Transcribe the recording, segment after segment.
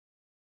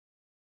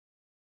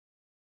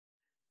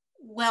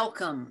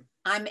Welcome.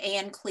 I'm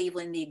Ann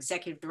Cleveland, the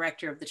Executive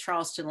Director of the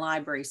Charleston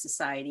Library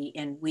Society,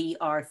 and we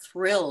are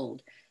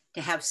thrilled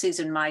to have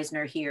Susan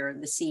Meissner here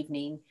this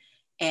evening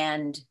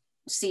and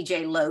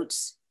CJ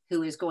Lotz,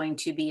 who is going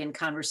to be in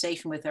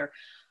conversation with her.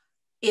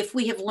 If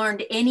we have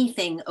learned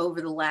anything over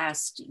the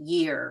last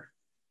year,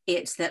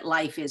 it's that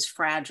life is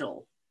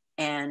fragile,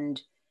 and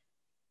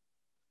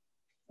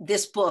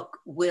this book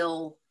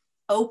will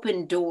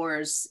open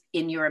doors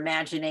in your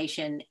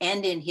imagination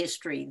and in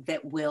history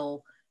that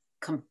will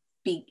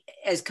be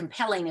as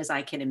compelling as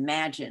I can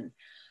imagine.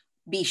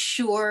 Be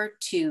sure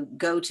to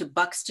go to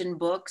Buxton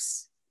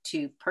Books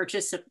to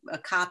purchase a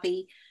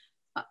copy.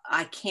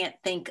 I can't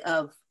think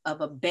of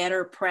a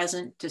better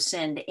present to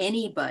send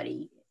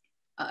anybody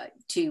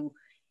to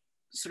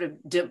sort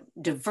of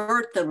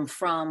divert them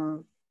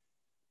from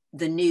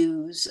the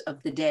news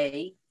of the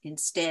day.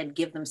 Instead,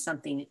 give them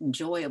something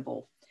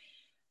enjoyable.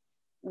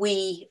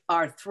 We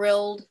are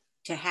thrilled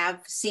to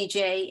have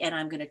CJ, and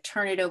I'm going to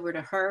turn it over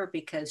to her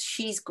because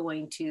she's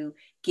going to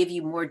give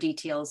you more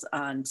details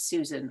on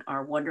Susan,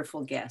 our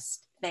wonderful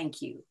guest.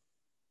 Thank you.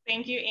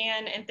 Thank you,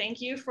 Anne, and thank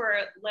you for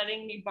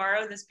letting me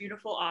borrow this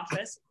beautiful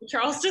office. The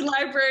Charleston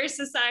Library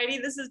Society,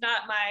 this is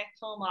not my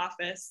home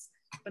office,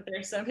 but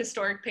there's some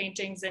historic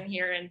paintings in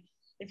here, and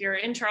if you're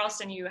in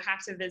Charleston, you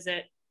have to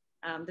visit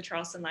the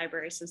Charleston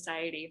Library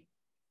Society.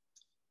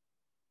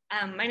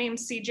 My name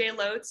is CJ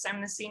Lotz.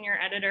 I'm the senior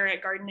editor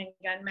at Garden and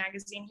Gun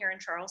magazine here in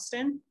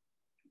Charleston.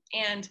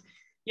 And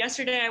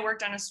yesterday I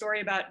worked on a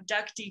story about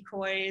duck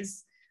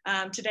decoys.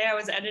 Today I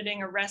was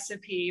editing a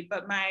recipe,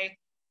 but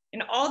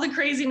in all the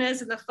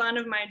craziness and the fun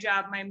of my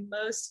job, my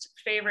most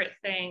favorite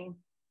thing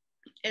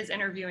is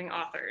interviewing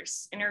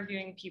authors,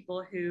 interviewing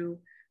people who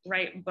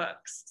write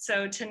books.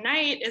 So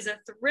tonight is a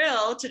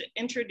thrill to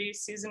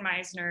introduce Susan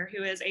Meissner,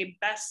 who is a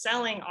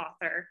best-selling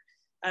author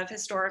of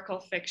historical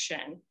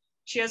fiction.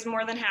 She has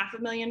more than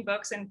 500,000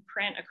 books in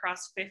print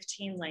across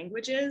 15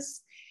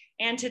 languages.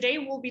 And today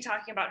we'll be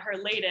talking about her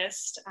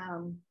latest,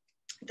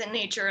 The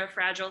Nature of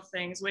Fragile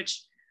Things,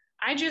 which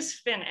I just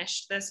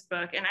finished this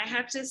book. And I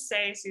have to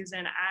say,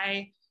 Susan,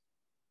 I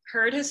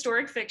heard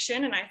historic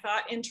fiction and I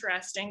thought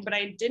interesting, but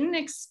I didn't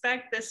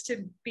expect this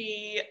to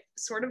be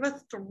sort of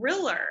a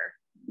thriller.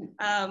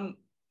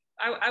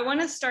 I want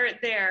to start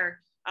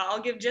there.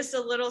 I'll give just a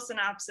little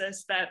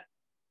synopsis that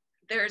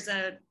there's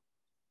an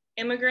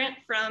immigrant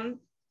from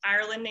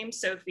Ireland named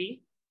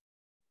Sophie.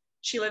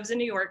 She lives in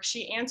New York.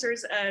 She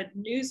answers a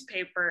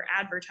newspaper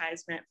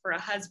advertisement for a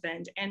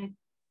husband and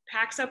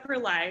packs up her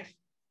life,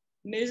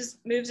 moves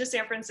to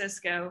San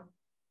Francisco,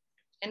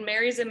 and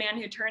marries a man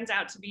who turns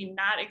out to be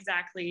not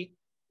exactly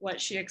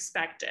what she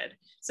expected.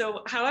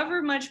 So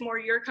however much more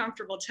you're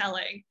comfortable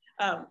telling,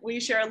 will you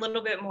share a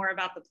little bit more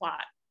about the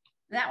plot?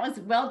 That was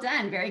well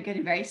done. Very good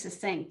and very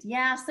succinct.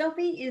 Yeah,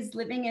 Sophie is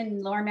living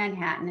in Lower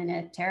Manhattan in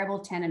a terrible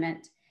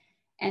tenement.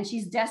 And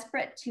she's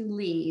desperate to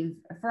leave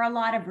for a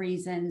lot of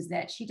reasons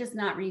that she does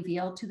not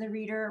reveal to the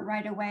reader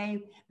right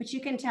away, but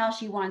you can tell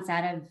she wants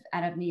out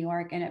of New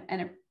York in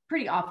a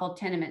pretty awful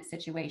tenement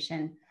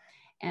situation.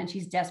 And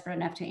she's desperate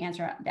enough to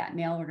answer that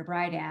mail order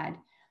bride ad.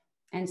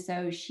 And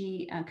so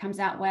she comes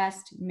out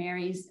west,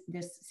 marries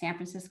this San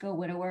Francisco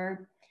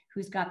widower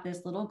who's got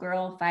this little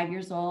girl, 5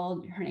 years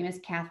old. Her name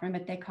is Catherine,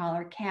 but they call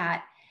her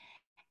Cat.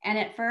 And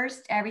at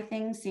first,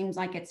 everything seems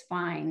like it's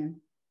fine.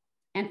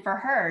 And for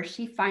her,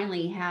 she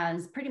finally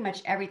has pretty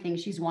much everything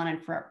she's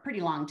wanted for a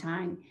pretty long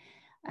time.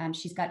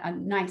 She's got a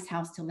nice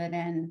house to live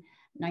in,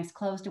 nice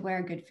clothes to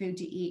wear, good food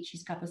to eat.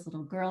 She's got this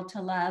little girl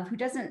to love who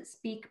doesn't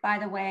speak, by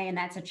the way, and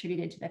that's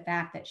attributed to the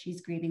fact that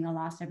she's grieving the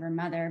loss of her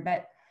mother.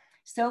 But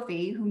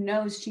Sophie, who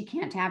knows she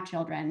can't have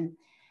children,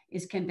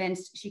 is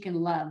convinced she can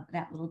love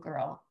that little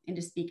girl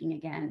into speaking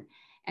again.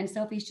 And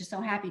Sophie's just so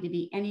happy to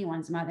be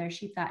anyone's mother.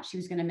 She thought she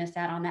was going to miss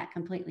out on that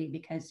completely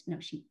because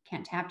she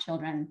can't have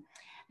children.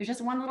 There's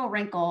just one little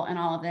wrinkle in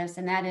all of this,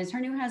 and that is her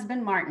new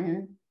husband,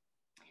 Martin,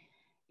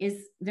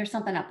 there's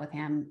something up with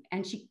him,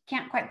 and she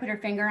can't quite put her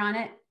finger on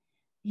it.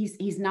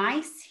 He's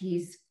nice,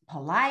 he's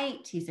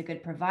polite, he's a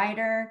good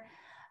provider,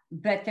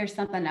 but there's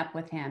something up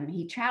with him.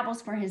 He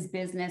travels for his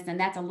business, and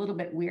that's a little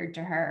bit weird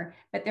to her,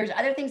 but there's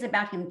other things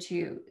about him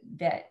too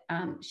that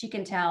she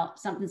can tell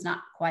something's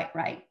not quite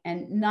right,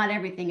 and not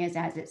everything is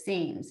as it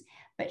seems,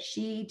 but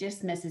she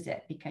dismisses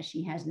it because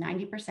she has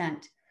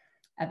 90%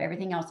 of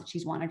everything else that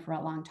she's wanted for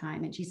a long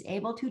time. And she's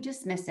able to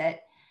dismiss it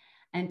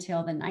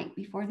until the night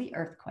before the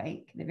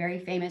earthquake, the very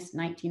famous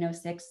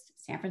 1906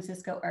 San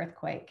Francisco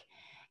earthquake.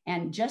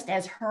 And just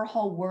as her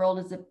whole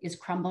world is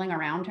crumbling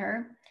around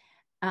her,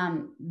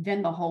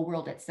 then the whole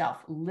world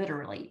itself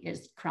literally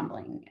is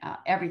crumbling.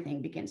 Everything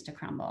begins to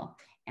crumble.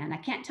 And I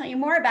can't tell you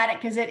more about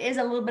it because it is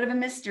a little bit of a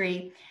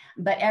mystery,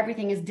 but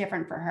everything is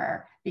different for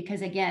her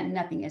because, again,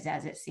 nothing is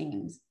as it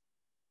seems.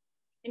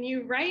 And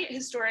you write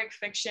historic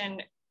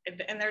fiction,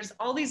 and there's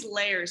all these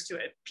layers to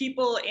it,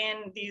 people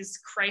in these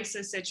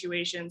crisis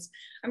situations.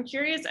 I'm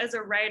curious, as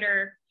a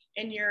writer,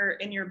 in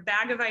your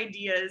bag of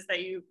ideas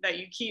that you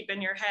keep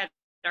in your head,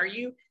 are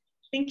you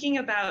thinking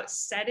about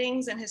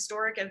settings and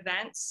historic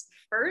events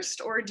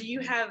first, or do you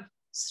have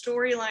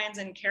storylines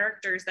and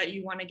characters that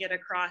you want to get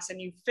across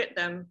and you fit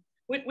them?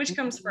 Which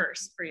comes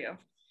first for you?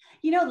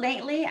 You know,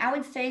 lately, I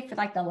would say for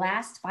like the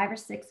last 5 or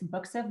 6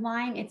 books of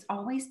mine, it's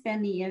always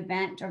been the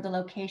event or the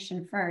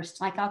location first.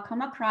 Like I'll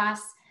come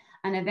across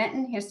an event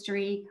in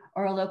history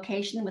or a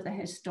location with a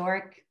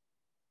historic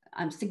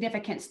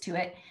significance to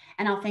it.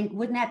 And I'll think,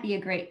 wouldn't that be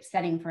a great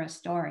setting for a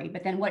story?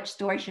 But then what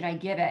story should I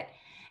give it?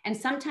 And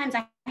sometimes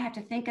I have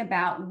to think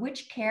about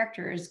which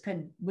characters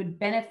would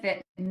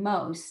benefit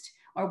most,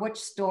 or which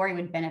story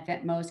would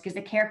benefit most, because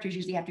the characters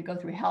usually have to go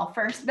through hell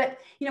first. But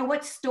you know,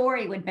 what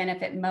story would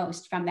benefit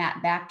most from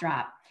that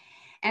backdrop?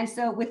 And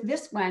so with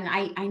this one,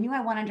 I knew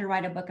I wanted to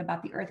write a book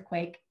about the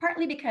earthquake,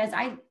 partly because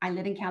I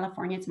live in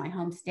California, it's my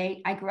home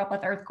state. I grew up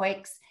with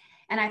earthquakes.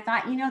 And I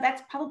thought, you know,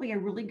 that's probably a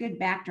really good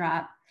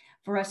backdrop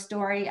for a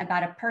story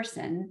about a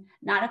person,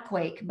 not a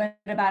quake, but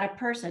about a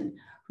person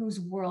whose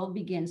world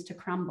begins to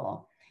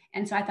crumble.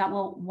 And so I thought,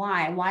 well,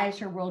 why? Why is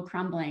her world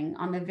crumbling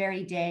on the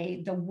very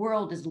day the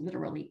world is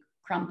literally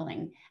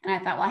crumbling? And I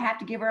thought, well, I have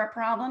to give her a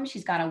problem.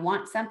 She's got to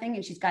want something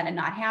and she's got to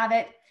not have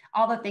it.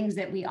 All the things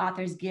that we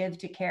authors give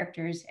to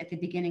characters at the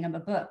beginning of a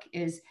book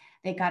is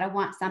they got to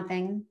want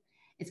something.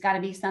 It's got to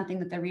be something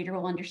that the reader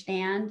will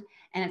understand.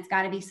 And it's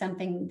got to be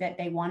something that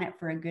they want it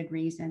for a good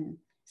reason.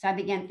 So I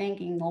began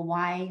thinking, well,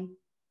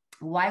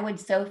 why would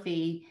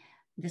Sophie,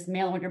 this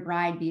mail order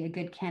bride, be a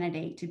good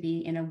candidate to be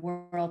in a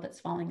world that's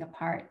falling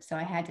apart? So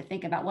I had to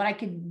think about what I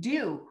could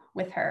do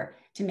with her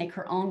to make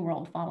her own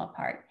world fall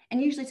apart.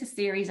 And usually it's a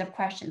series of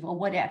questions. Well,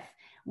 what if?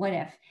 What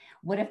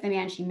if the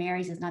man she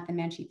marries is not the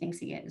man she thinks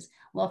he is?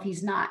 Well, if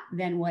he's not,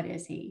 then what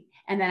is he?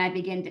 And then I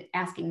begin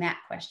asking that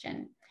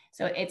question.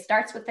 So it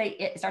starts with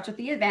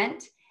the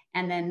event,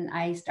 and then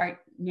I start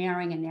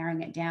narrowing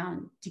it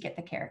down to get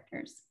the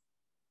characters.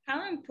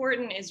 How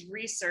important is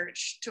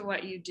research to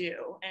what you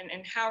do,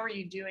 and how are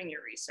you doing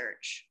your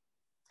research?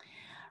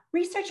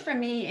 Research for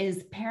me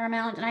is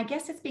paramount. And I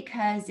guess it's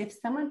because if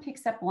someone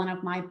picks up one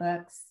of my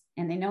books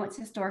and they know it's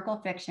historical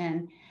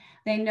fiction,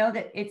 they know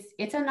that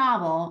it's a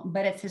novel,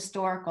 but it's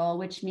historical,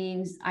 which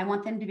means I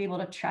want them to be able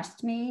to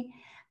trust me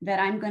that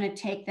I'm going to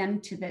take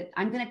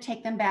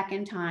them back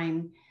in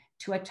time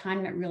to a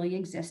time that really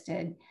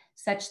existed,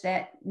 such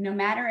that no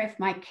matter if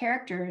my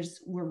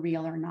characters were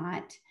real or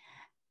not,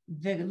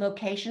 the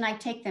location I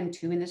take them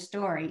to in the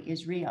story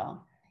is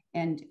real.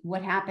 And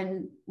what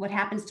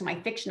happens to my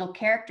fictional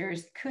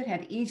characters could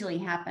have easily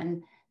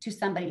happened to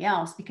somebody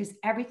else, because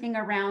everything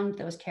around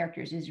those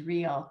characters is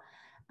real.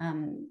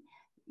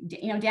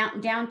 You know,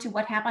 down to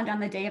what happened on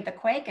the day of the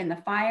quake and the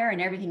fire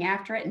and everything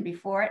after it and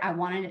before it. I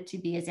wanted it to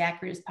be as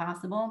accurate as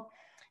possible.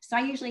 So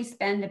I usually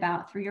spend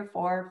about 3 or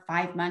 4 or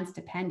 5 months,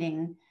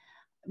 depending,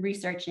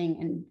 researching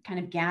and kind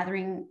of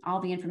gathering all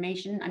the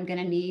information I'm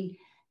going to need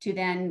to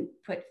then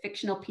put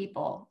fictional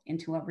people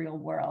into a real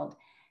world.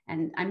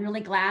 And I'm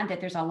really glad that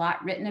there's a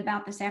lot written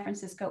about the San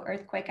Francisco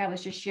earthquake. I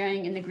was just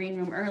sharing in the green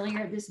room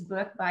earlier, this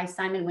book by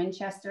Simon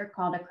Winchester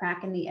called A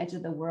Crack in the Edge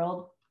of the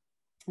World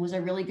was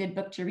a really good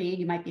book to read.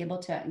 You might be able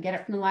to get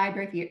it from the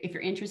library if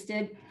you're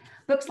interested.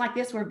 Books like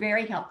this were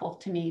very helpful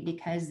to me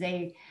because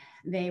they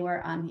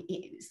were,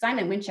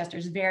 Simon Winchester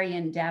is very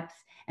in-depth,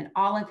 and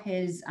all of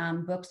his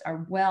books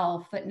are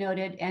well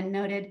footnoted and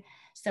noted.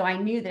 So I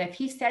knew that if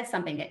he said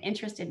something that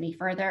interested me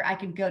further, I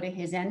could go to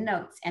his end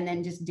notes and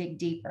then just dig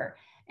deeper.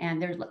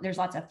 And there's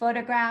lots of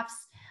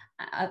photographs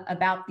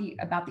about the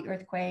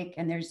earthquake,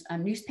 and there's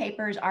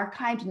newspapers,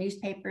 archived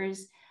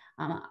newspapers.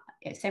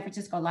 San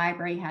Francisco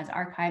Library has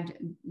archived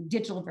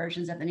digital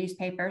versions of the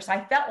newspaper. So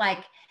I felt like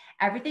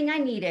everything I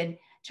needed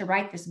to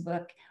write this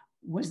book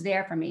was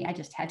there for me. I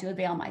just had to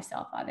avail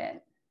myself of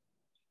it.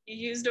 You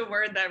used a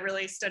word that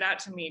really stood out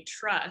to me,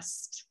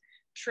 trust.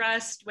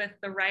 Trust with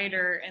the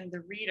writer and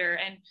the reader.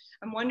 And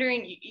I'm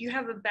wondering, you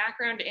have a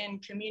background in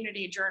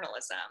community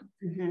journalism.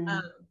 Mm-hmm.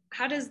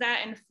 How does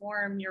that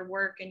inform your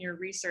work and your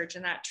research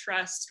and that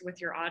trust with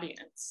your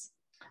audience?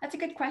 That's a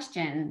good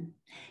question.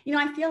 You know,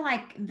 I feel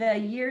like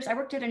I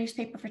worked at a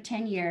newspaper for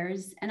 10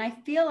 years, and I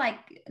feel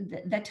like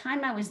the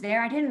time I was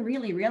there, I didn't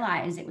really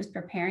realize it was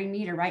preparing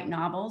me to write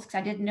novels, because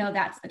I didn't know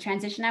that's the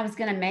transition I was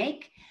going to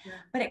make. Yeah.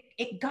 But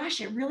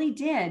it really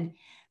did,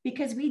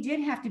 because we did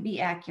have to be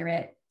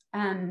accurate.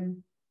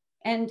 And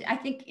I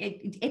think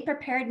it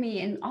prepared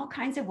me in all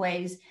kinds of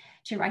ways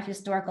to write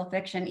historical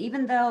fiction,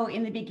 even though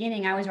in the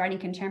beginning I was writing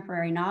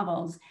contemporary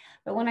novels.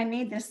 But when I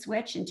made this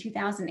switch in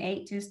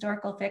 2008 to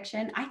historical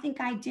fiction, I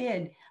think I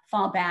did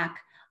fall back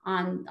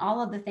on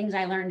all of the things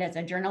I learned as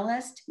a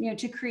journalist, you know,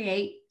 to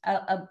create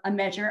a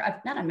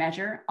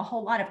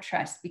whole lot of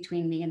trust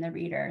between me and the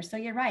reader. So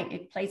you're right,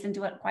 it plays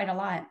into it quite a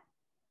lot.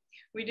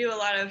 We do a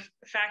lot of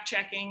fact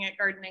checking at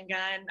Garden and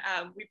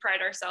Gun. We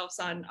pride ourselves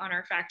on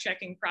our fact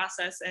checking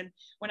process. And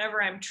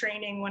whenever I'm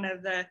training one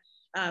of the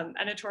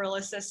editorial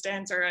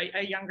assistants or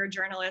a younger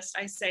journalist,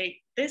 I say,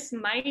 this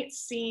might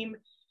seem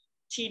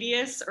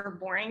tedious or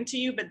boring to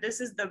you, but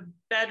this is the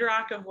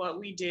bedrock of what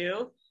we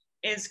do,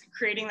 is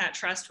creating that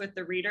trust with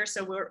the reader.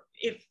 So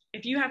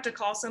if you have to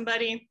call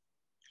somebody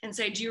and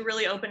say, do you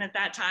really open at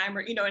that time?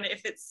 Or, you know, and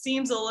if it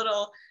seems a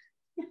little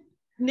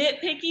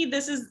nitpicky,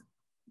 this is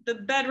the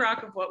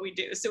bedrock of what we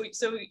do. So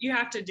you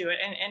have to do it.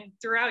 And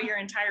throughout your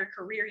entire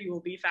career, you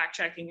will be fact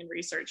checking and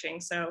researching.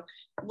 So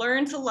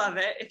learn to love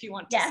it if you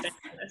want to stay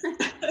in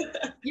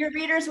this. Your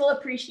readers will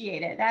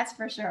appreciate it. That's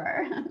for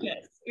sure.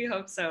 Yes, we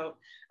hope so.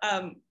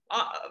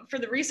 For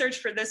the research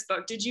for this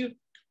book, did you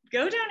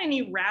go down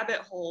any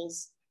rabbit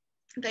holes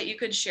that you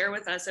could share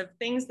with us of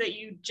things that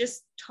you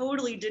just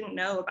totally didn't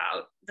know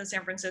about the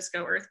San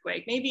Francisco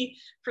earthquake? Maybe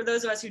for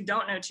those of us who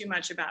don't know too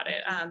much about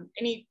it,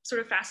 any sort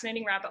of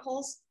fascinating rabbit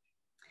holes?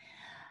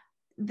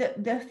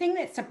 The thing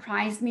that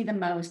surprised me the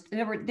most,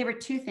 there were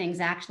two things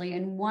actually,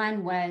 and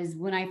one was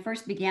when I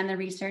first began the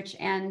research,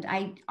 and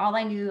all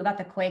I knew about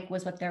the quake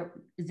was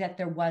that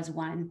there was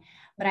one,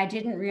 but I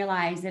didn't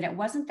realize that it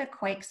wasn't the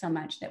quake so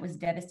much that was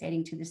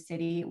devastating to the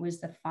city. It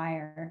was the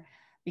fire,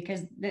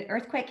 because the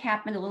earthquake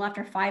happened a little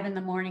after 5 in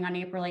the morning on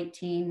April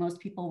 18. Most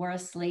people were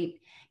asleep.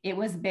 It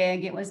was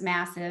big. It was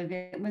massive.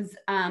 It was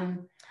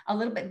a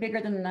little bit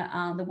bigger than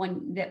the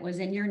one that was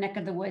in your neck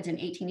of the woods in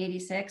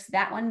 1886.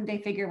 That one they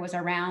figure was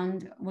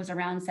around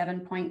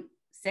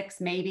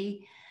 7.6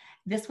 maybe.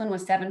 This one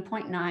was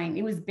 7.9.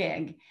 It was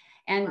big.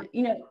 And,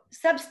 you know,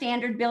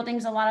 substandard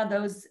buildings, a lot of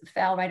those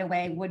fell right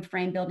away. Wood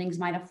frame buildings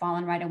might have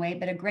fallen right away,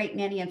 but a great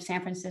many of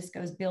San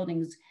Francisco's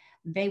buildings,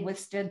 they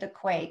withstood the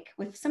quake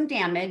with some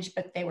damage,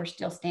 but they were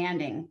still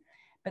standing.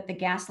 But the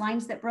gas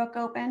lines that broke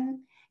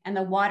open and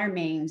the water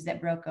mains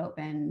that broke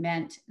open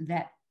meant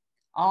that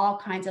all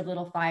kinds of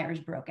little fires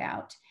broke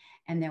out,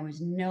 and there was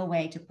no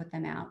way to put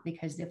them out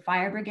because the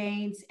fire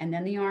brigades and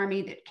then the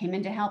army that came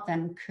in to help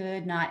them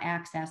could not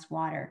access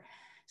water.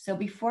 So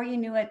before you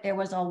knew it, there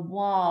was a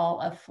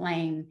wall of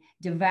flame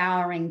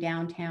devouring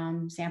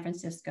downtown San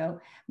Francisco,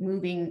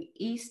 moving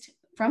east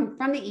from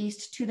the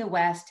east to the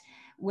west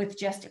with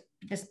just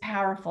this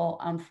powerful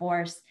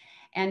force.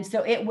 And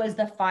so it was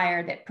the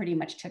fire that pretty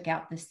much took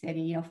out the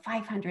city, you know,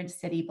 500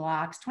 city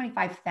blocks,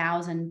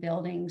 25,000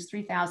 buildings,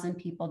 3,000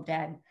 people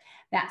dead.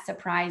 That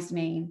surprised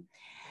me.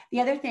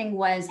 The other thing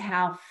was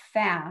how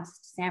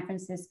fast San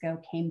Francisco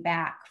came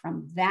back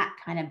from that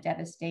kind of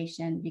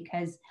devastation,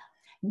 because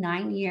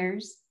 9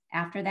 years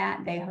after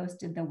that, they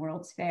hosted the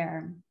World's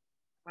Fair.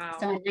 Wow.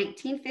 So in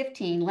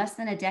 1915, less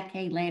than a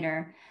decade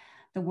later,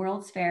 the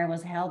World's Fair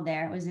was held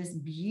there. It was this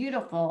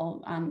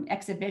beautiful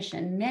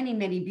exhibition. Many,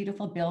 many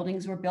beautiful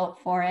buildings were built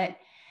for it.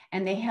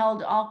 And they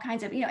held all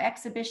kinds of, you know,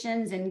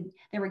 exhibitions, and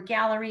there were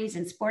galleries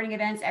and sporting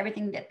events,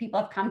 everything that people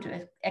have come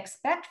to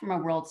expect from a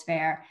World's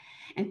Fair.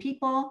 And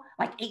people,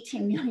 like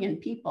 18 million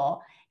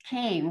people,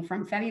 came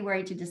from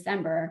February to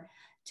December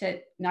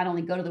to not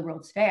only go to the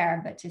World's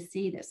Fair, but to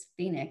see this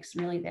phoenix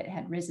really that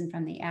had risen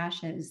from the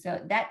ashes. So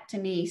that to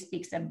me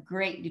speaks of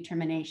great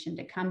determination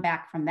to come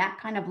back from that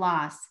kind of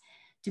loss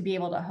to be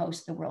able to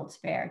host the World's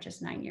Fair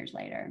just 9 years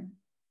later.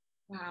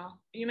 Wow.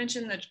 You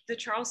mentioned the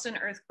Charleston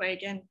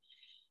earthquake, and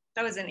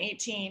that was in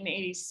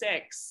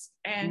 1886.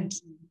 And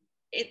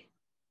it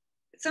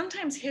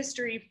sometimes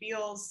history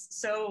feels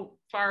so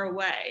far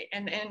away.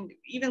 And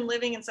even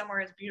living in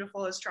somewhere as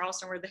beautiful as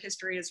Charleston, where the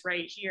history is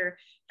right here,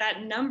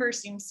 that number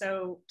seems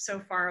so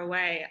far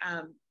away.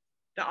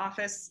 The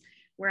office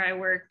where I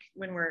work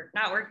when we're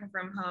not working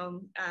from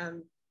home,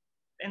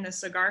 in the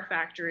cigar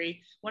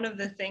factory, one of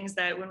the things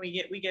that when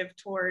we give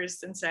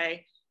tours and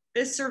say,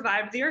 this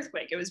survived the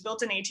earthquake, it was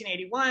built in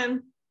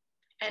 1881.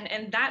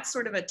 And that's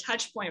sort of a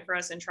touch point for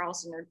us in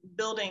Charleston, or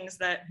buildings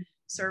that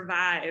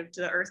survived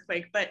the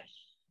earthquake. But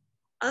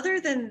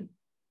other than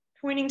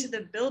pointing to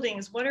the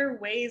buildings, what are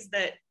ways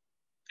that,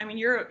 I mean,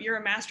 you're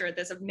a master at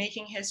this, of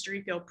making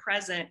history feel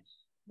present.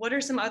 What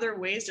are some other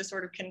ways to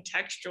sort of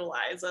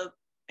contextualize a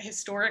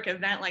historic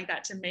event like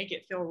that to make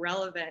it feel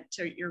relevant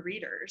to your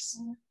readers?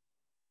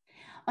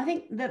 I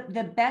think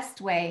the best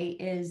way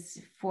is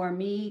for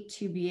me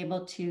to be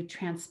able to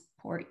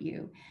transport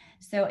you.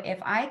 So if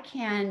I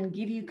can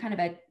give you kind of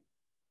a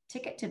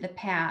ticket to the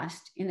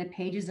past in the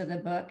pages of the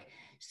book,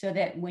 so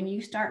that when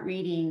you start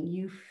reading,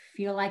 you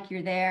feel like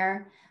you're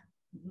there,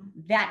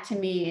 that to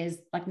me is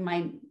like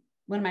one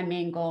of my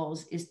main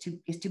goals is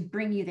to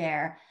bring you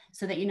there,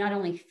 so that you not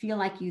only feel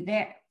like you're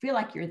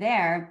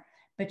there,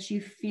 but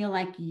you feel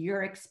like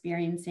you're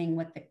experiencing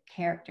what the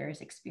character is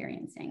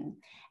experiencing.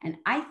 And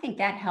I think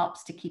that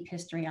helps to keep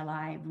history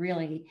alive,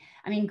 really.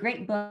 I mean,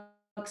 great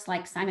books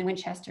like Simon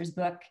Winchester's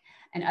book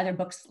and other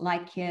books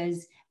like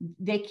his,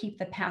 they keep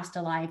the past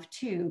alive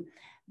too.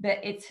 But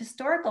it's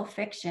historical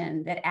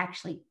fiction that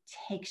actually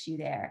takes you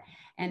there.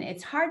 And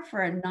it's hard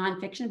for a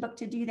nonfiction book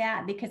to do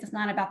that, because it's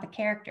not about the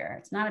character.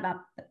 It's not about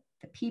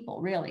the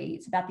people, really.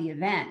 It's about the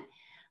event.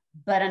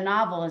 But a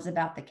novel is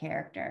about the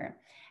character.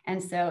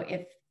 And so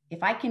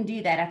if I can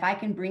do that, if I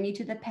can bring you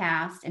to the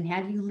past and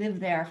have you live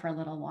there for a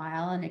little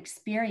while and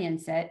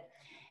experience it,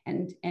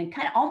 and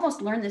kind of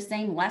almost learn the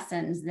same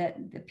lessons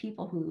that the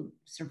people who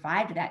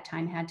survived that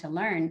time had to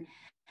learn,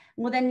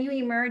 well, then you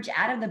emerge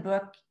out of the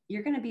book,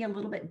 you're going to be a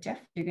little bit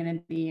different. You're going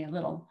to be a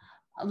little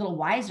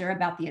wiser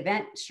about the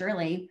event,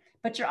 surely,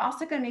 but you're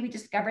also going to maybe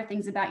discover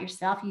things about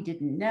yourself you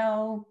didn't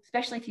know,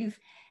 especially if you've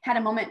had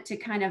a moment to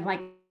kind of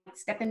like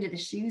step into the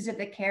shoes of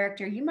the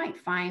character. You might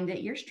find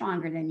that you're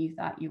stronger than you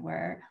thought you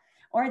were,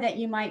 or that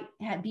you might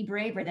be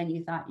braver than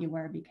you thought you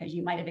were because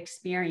you might have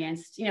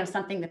experienced, you know,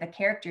 something that the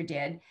character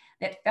did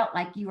that felt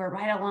like you were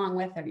right along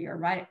with her, you're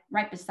right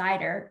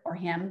beside her or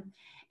him,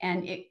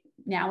 and it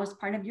now is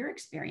part of your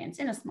experience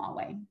in a small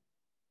way.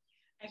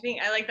 I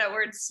think I like that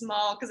word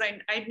small, because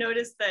I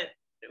noticed that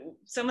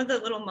some of the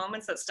little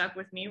moments that stuck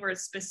with me were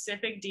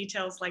specific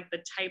details, like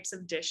the types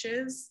of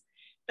dishes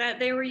that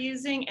they were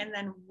using, and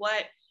then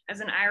what, as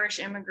an Irish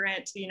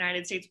immigrant to the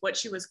United States, what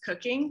she was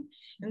cooking.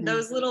 And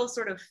those little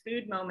sort of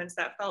food moments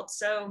that felt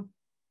so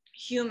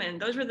human,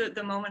 those were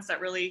the moments that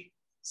really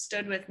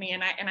stood with me.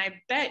 And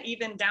I bet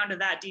even down to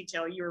that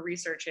detail, you were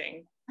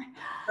researching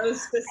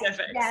those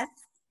specifics. Yes,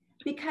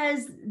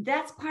 because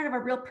that's part of a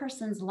real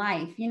person's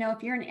life. You know,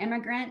 if you're an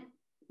immigrant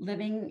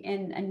living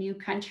in a new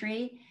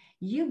country,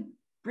 you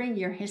bring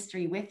your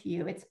history with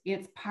you.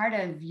 It's part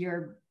of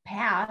your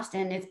past,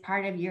 and it's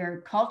part of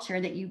your culture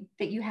that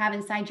you have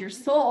inside your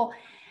soul.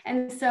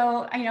 And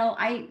so,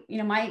 my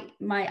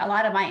a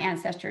lot of my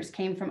ancestors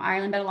came from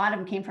Ireland, but a lot of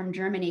them came from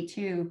Germany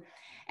too.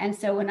 And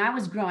so when I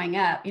was growing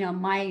up,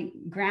 my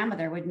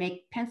grandmother would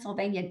make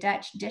Pennsylvania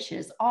Dutch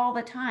dishes all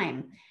the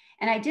time.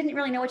 And I didn't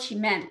really know what she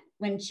meant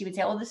when she would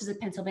say, oh, this is a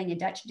Pennsylvania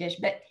Dutch dish.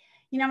 But,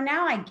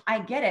 now I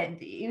get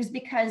it. It was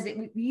because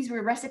these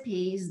were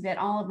recipes that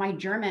all of my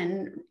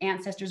German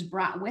ancestors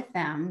brought with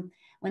them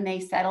when they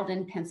settled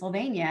in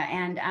Pennsylvania.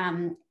 And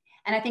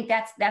I think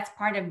that's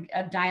part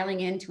of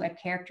dialing into a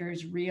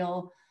character's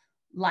real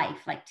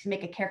life, like to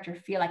make a character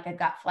feel like they've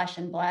got flesh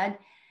and blood,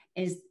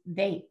 is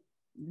they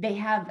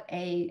have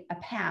a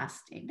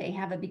past, they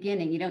have a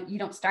beginning. You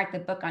don't start the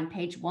book on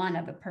page 1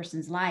 of a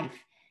person's life.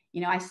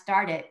 I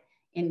started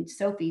in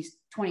Sophie's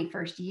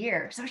 21st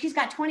year. So she's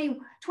got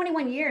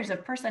 21 years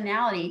of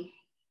personality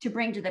to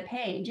bring to the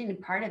page.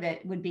 And part of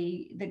it would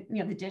be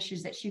the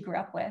dishes that she grew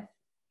up with.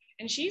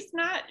 And she's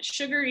not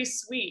sugary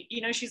sweet,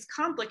 she's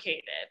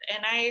complicated.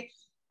 And I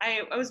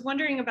was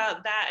wondering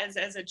about that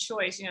as a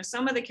choice.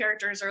 Some of the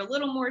characters are a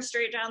little more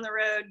straight down the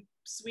road,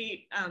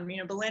 sweet.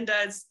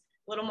 Belinda's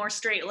a little more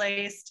straight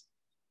laced.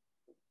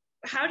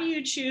 How do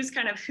you choose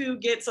kind of who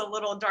gets a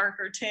little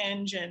darker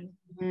tinge and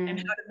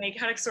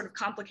how to sort of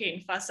complicate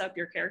and fuss up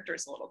your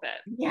characters a little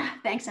bit? Yeah,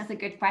 thanks. That's a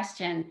good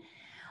question.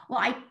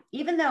 Well,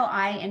 even though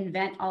I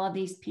invent all of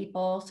these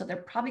people, so they're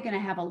probably going to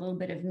have a little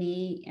bit of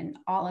me in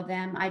all of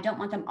them. I don't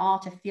want them all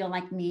to feel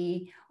like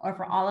me, or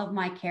for all of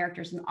my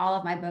characters in all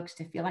of my books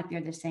to feel like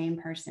they're the same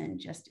person,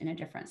 just in a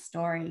different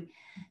story.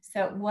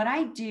 So what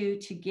I do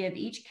to give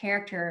each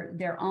character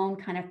their own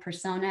kind of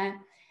persona,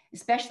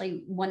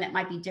 especially one that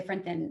might be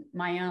different than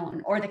my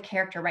own or the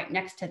character right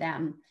next to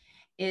them,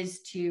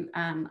 is to,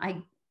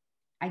 I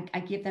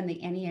give them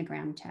the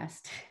Enneagram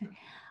test.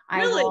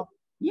 Really?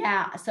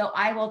 Yeah. So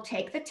I will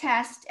take the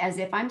test as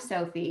if I'm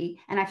Sophie,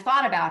 and I've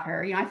thought about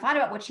her. I thought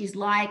about what she's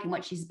like and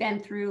what she's been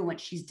through and what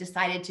she's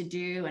decided to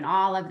do and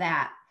all of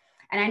that.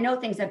 And I know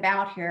things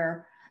about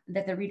her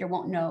that the reader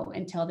won't know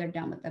until they're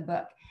done with the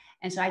book.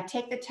 And so I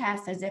take the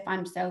test as if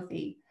I'm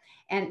Sophie,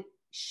 and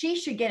she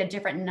should get a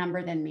different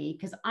number than me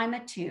because I'm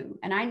a 2,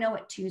 and I know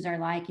what 2s are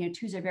like.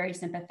 2s are very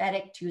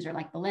sympathetic. 2s are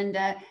like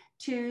Belinda.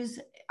 2s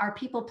are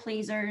people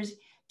pleasers.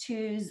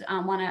 2s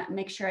want to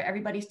make sure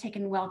everybody's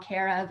taken well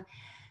care of.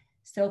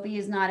 Sophie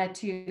is not a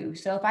 2.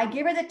 So if I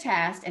give her the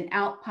test and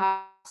out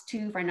pops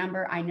 2 for a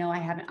number, I know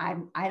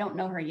I don't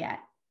know her yet.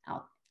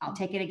 I'll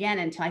take it again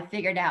until I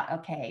figured out,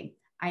 okay,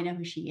 I know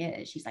who she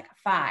is. She's like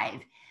a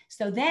 5.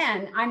 So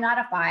then I'm not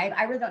a 5.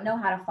 I really don't know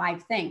how to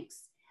 5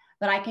 thinks,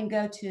 but I can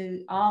go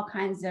to all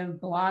kinds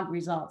of blog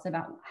results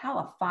about how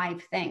a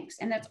 5 thinks.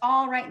 And that's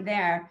all right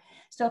there.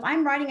 So if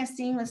I'm writing a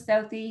scene with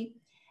Sophie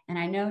and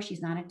I know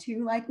she's not a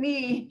 2 like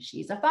me,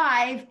 she's a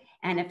 5.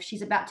 And if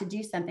she's about to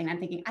do something, I'm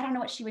thinking, I don't know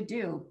what she would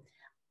do.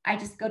 I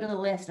just go to the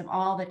list of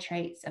all the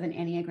traits of an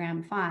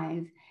Enneagram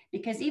 5,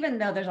 because even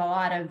though there's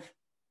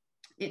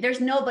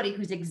nobody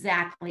who's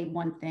exactly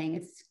one thing,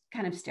 it's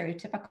kind of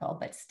stereotypical,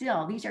 but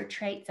still these are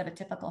traits of a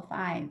typical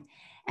 5.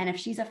 And if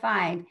she's a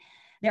 5,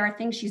 there are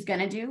things she's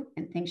going to do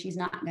and things she's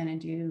not going to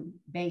do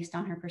based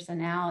on her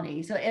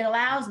personality. So it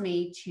allows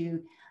me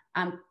to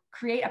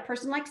create a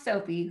person like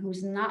Sophie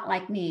who's not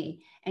like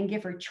me and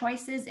give her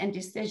choices and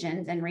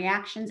decisions and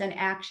reactions and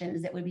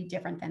actions that would be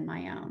different than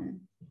my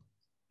own.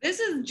 This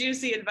is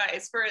juicy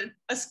advice for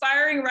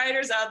aspiring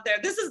writers out there.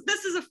 This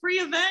is a free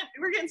event.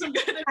 We're getting some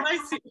good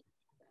advice here.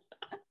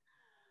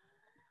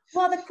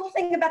 Well, the cool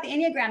thing about the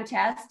Enneagram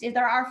test is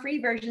there are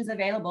free versions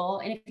available.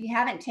 And if you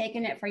haven't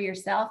taken it for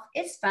yourself,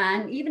 it's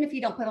fun. Even if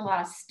you don't put a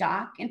lot of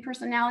stock in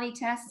personality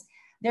tests,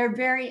 I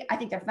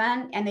think they're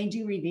fun, and they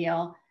do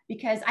reveal,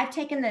 because I've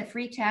taken the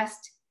free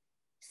test,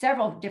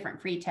 several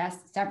different free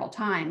tests several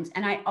times,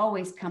 and I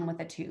always come with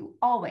a 2,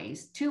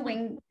 always. 2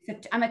 wing,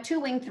 I'm a 2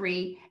 wing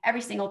 3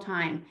 every single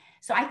time.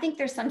 So I think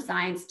there's some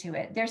science to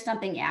it. There's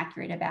something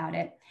accurate about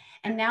it.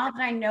 And now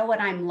that I know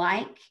what I'm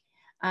like,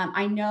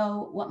 I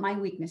know what my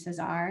weaknesses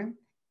are,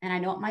 and I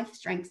know what my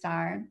strengths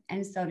are,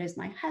 and so does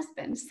my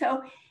husband.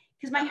 So,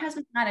 because my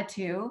husband's not a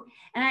 2,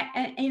 and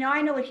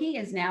I know what he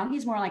is now.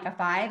 He's more like a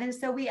 5, and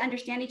so we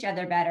understand each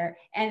other better.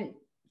 And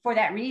for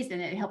that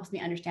reason, it helps me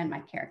understand my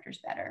characters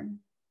better.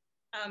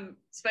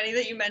 It's funny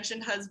that you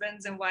mentioned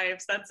husbands and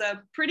wives. That's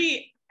a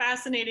pretty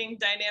fascinating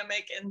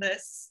dynamic in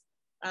this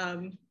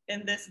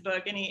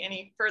book.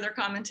 Any further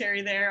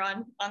commentary there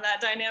on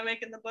that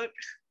dynamic in the book?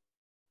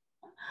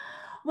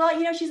 Well,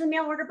 you know, she's a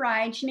mail order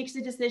bride. She makes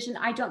a decision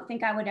I don't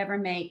think I would ever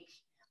make.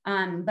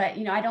 But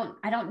you know,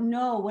 I don't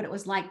know what it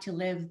was like to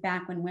live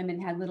back when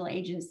women had little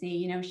agency.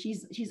 You know,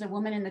 she's a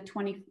woman in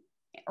the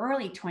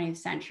early 20th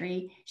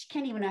century. She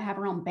can't even have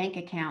her own bank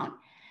account.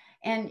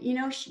 And, you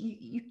know,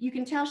 you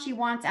can tell she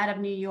wants out of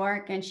New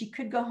York, and she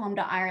could go home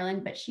to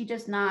Ireland, but she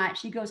does not.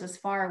 She goes as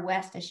far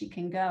west as she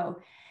can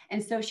go.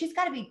 And so she's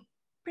got to be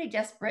pretty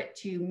desperate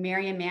to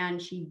marry a man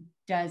she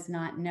does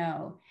not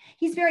know.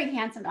 He's very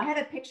handsome. I have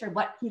a picture of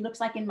what he looks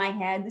like in my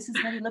head. This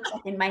is what he looks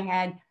like in my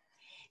head.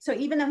 So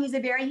even though he's a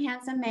very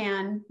handsome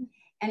man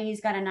and he's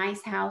got a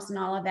nice house and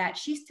all of that,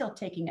 she's still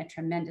taking a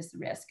tremendous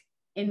risk,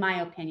 in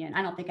my opinion.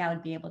 I don't think I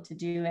would be able to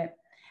do it.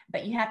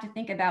 But you have to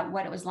think about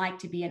what it was like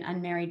to be an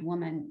unmarried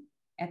woman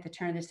at the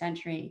turn of the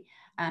century.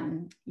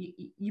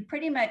 You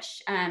pretty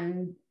much,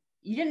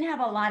 you didn't have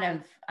a lot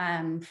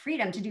of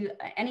freedom to do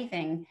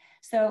anything.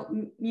 So,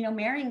 you know,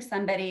 marrying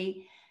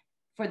somebody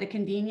for the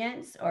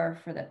convenience or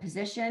for the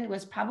position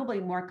was probably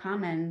more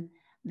common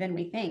than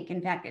we think.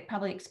 In fact, it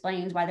probably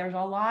explains why there's a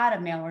lot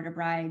of mail order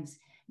brides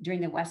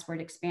during the westward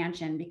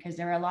expansion, because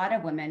there are a lot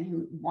of women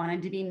who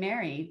wanted to be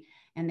married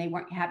and they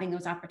weren't having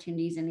those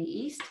opportunities in the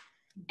East.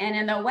 And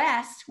in the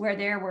West, where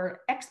there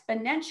were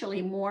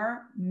exponentially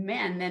more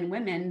men than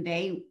women,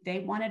 they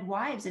wanted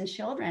wives and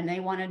children. They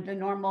wanted the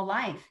normal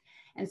life.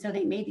 And so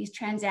they made these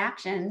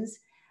transactions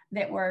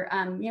that were,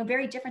 you know,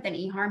 very different than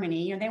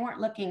eHarmony. You know, they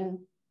weren't looking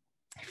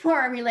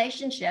for a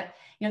relationship.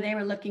 You know, they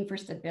were looking for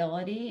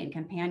stability and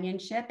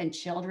companionship and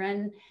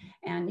children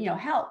and, you know,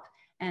 help.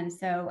 And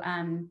so,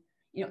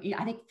 you know,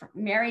 I think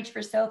marriage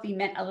for Sophie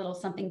meant a little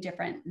something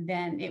different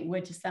than it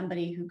would to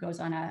somebody who goes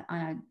on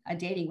a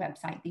dating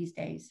website these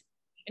days.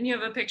 And you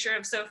have a picture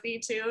of Sophie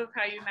too, of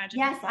how you imagine?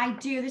 Yes, I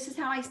do. This is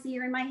how I see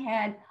her in my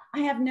head. I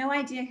have no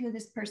idea who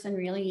this person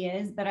really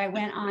is, but I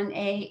went on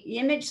a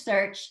image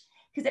search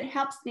because it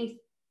helps me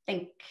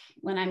think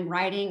when I'm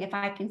writing. If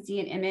I can see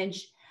an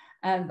image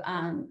of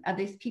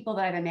these people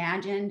that I've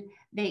imagined,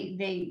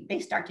 they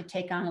start to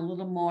take on a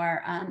little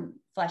more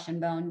flesh and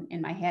bone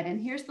in my head.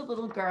 And here's the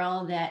little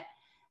girl that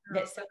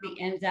Sophie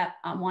ends up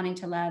wanting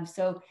to love.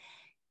 So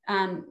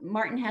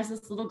Martin has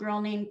this little girl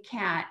named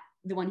Kat,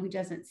 the one who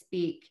doesn't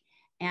speak.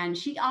 And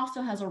she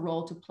also has a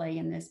role to play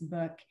in this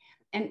book.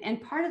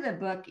 And part of the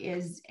book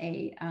is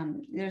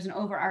there's an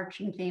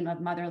overarching theme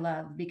of mother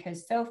love,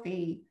 because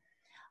Sophie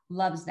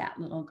loves that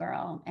little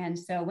girl. And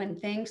so when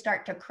things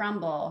start to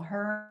crumble,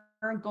 her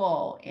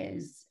goal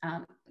is,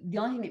 the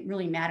only thing that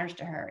really matters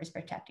to her is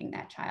protecting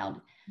that child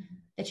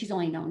that she's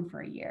only known for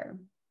a year.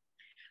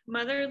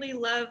 Motherly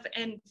love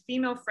and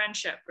female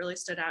friendship really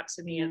stood out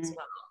to me as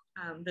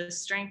well. The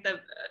strength of,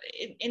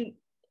 in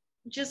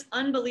just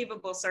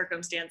unbelievable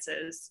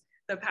circumstances,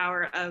 the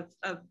power of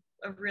a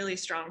really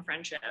strong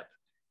friendship.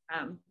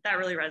 That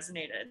really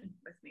resonated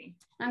with me.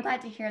 I'm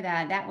glad to hear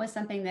that. That was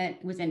something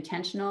that was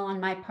intentional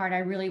on my part. I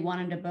really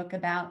wanted a book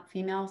about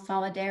female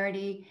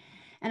solidarity.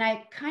 And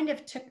I kind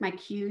of took my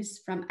cues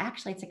from,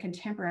 actually, it's a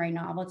contemporary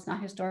novel. It's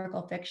not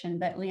historical fiction,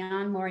 but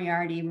Leon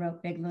Moriarty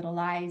wrote Big Little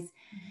Lies.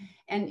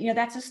 And, you know,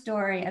 that's a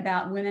story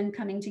about women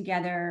coming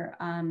together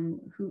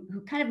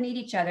who kind of need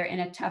each other in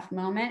a tough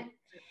moment.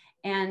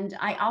 And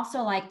I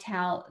also liked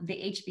how the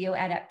HBO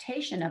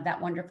adaptation of that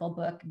wonderful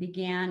book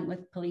began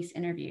with police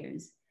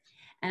interviews.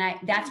 And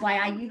that's why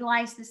I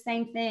utilized the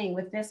same thing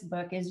with this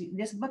book. Is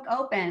this book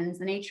opens,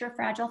 The Nature of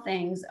Fragile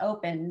Things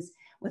opens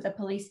with a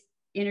police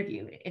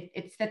interview.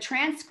 It's the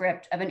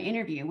transcript of an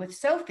interview with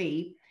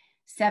Sophie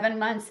 7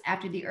 months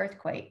after the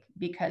earthquake,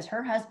 because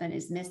her husband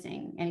is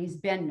missing, and he's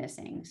been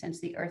missing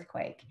since the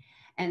earthquake.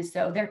 And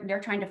so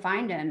they're trying to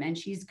find him, and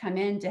she's come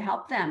in to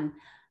help them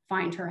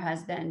find her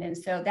husband. And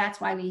so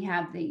that's why we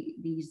have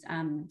these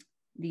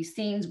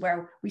scenes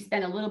where we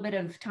spend a little bit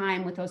of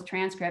time with those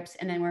transcripts,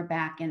 and then we're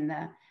back in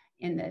the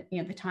you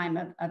know, the time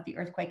of the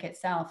earthquake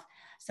itself.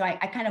 So I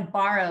kind of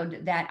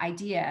borrowed that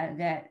idea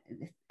that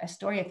a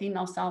story of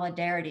female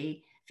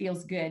solidarity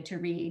feels good to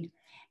read,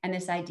 and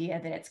this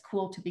idea that it's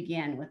cool to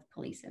begin with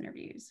police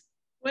interviews.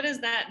 What does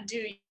that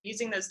do,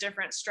 using those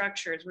different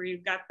structures where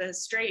you've got the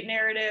straight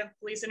narrative,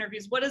 police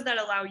interviews? What does that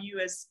allow you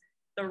as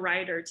the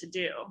writer to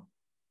do?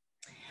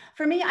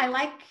 For me, I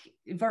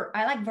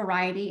like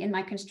variety in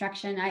my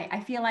construction. I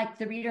feel like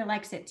the reader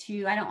likes it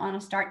too. I don't want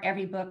to start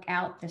every book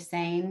out the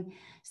same.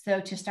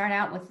 So to start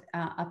out with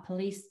a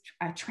police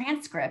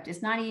transcript,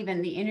 it's not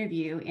even the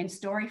interview in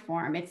story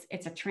form.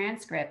 It's a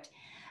transcript.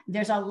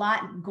 There's a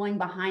lot going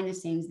behind the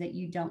scenes that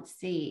you don't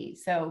see.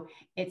 So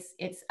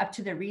it's up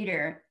to the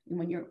reader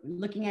when you're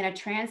looking at a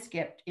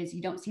transcript. Is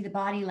you don't see the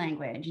body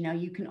language. You know,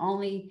 you can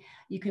only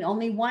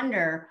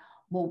wonder,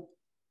 well,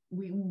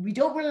 we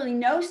don't really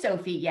know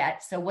Sophie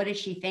yet. So what is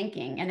she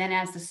thinking? And then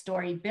as the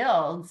story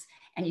builds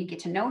and you get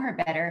to know her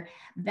better.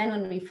 Then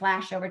when we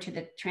flash over to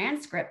the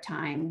transcript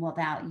time, well,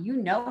 now you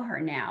know her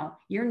now.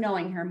 You're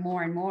knowing her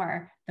more and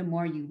more the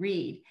more you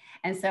read.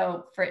 And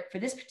so for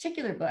this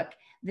particular book,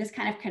 this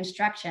kind of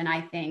construction,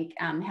 I think,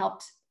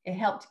 helped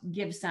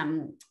give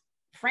some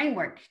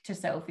framework to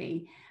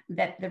Sophie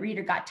that the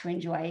reader got to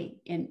enjoy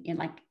in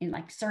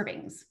like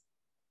servings.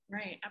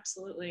 Right,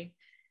 absolutely.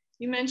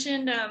 You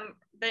mentioned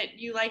that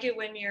you like it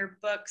when your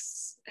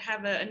books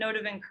have a note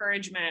of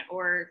encouragement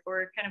or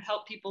kind of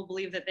help people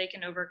believe that they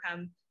can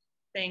overcome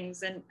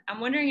things. And I'm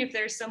wondering if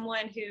there's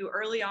someone who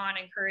early on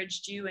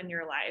encouraged you in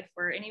your life,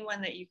 or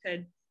anyone that you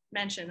could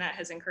mention that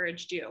has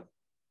encouraged you.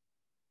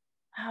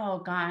 Oh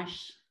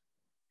gosh.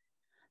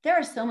 There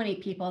are so many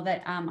people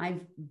that I've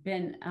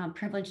been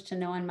privileged to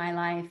know in my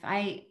life.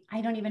 I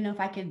don't even know if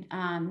I could,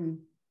 I'm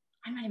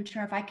not even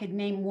sure if I could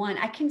name one.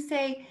 I can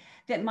say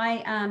that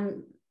my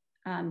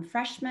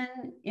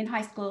freshman in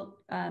high school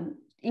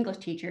English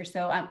teacher,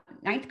 so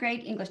ninth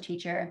grade English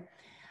teacher,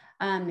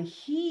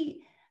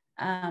 he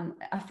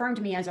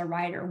affirmed me as a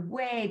writer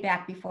way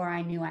back before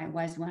I knew I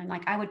was one.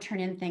 Like I would turn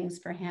in things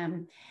for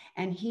him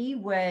and he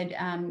would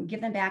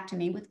give them back to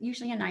me with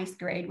usually a nice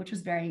grade, which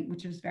was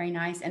very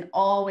nice, and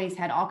always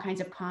had all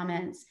kinds of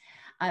comments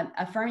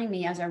affirming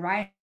me as a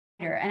writer.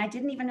 And I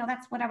didn't even know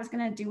that's what I was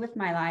going to do with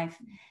my life.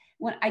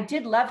 When I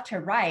did love to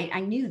write,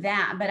 I knew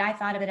that, but I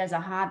thought of it as a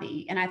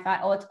hobby. And I thought,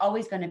 oh, it's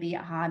always going to be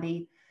a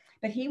hobby.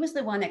 But he was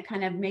the one that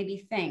kind of made me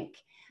think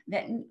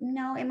that,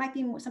 no, it might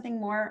be something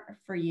more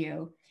for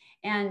you.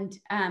 And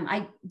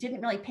I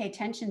didn't really pay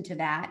attention to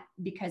that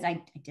because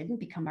I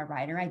didn't become a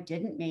writer. I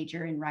didn't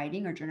major in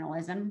writing or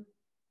journalism.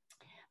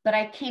 But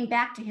I came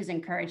back to his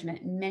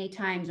encouragement many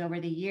times over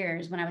the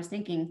years when I was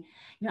thinking,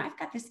 I've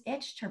got this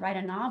itch to write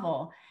a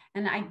novel,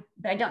 but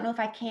I don't know if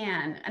I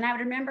can. And I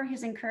would remember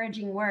his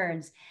encouraging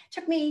words. It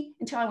took me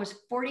until I was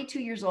 42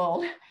 years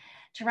old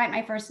to write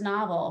my first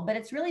novel, but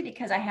it's really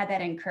because I had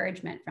that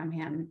encouragement from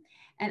him.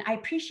 And I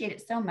appreciate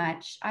it so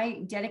much.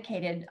 I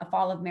dedicated A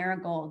Fall of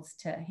Marigolds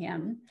to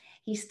him.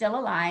 He's still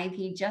alive.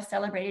 He just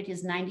celebrated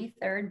his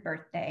 93rd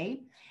birthday.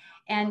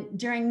 And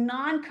during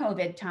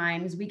non-COVID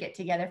times, we get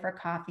together for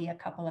coffee a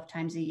couple of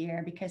times a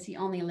year because he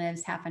only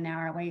lives half an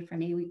hour away from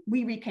me.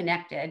 We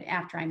reconnected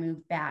after I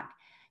moved back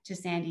to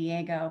San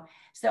Diego.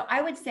 So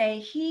I would say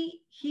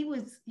he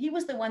was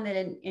the one that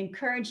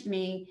encouraged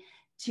me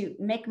to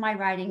make my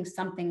writing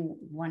something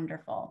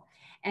wonderful.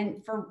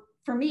 And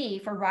for me,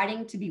 for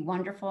writing to be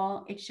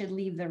wonderful, it should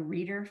leave the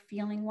reader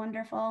feeling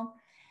wonderful.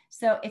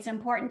 So it's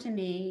important to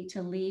me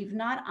to leave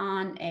not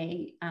on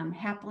a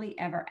happily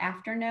ever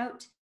after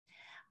note,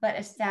 but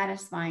a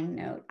satisfying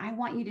note. I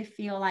want you to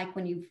feel like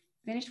when you've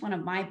finished one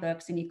of my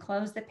books and you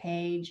close the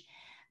page,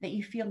 that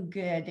you feel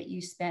good that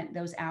you spent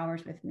those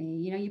hours with me.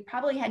 You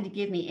probably had to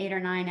give me 8 or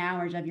 9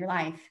 hours of your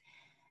life,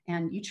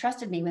 and you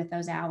trusted me with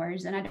those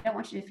hours. And I don't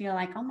want you to feel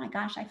like, oh my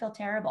gosh, I feel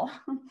terrible.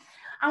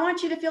 I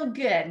want you to feel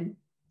good,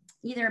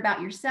 either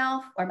about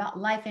yourself or about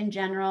life in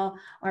general,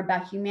 or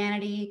about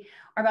humanity,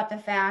 or about the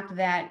fact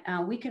that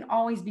we can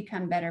always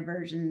become better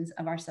versions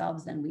of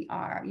ourselves than we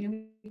are.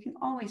 We can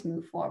always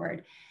move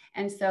forward.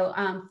 And so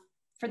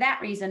for that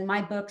reason,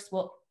 my books,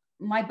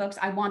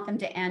 I want them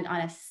to end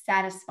on a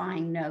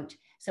satisfying note.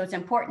 So it's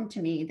important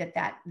to me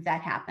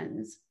that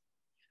happens.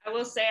 I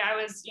will say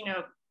I was,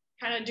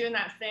 kind of doing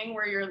that thing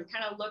where you're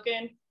kind of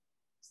looking,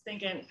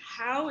 thinking,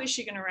 how is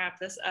she going to wrap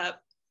this up?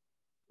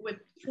 With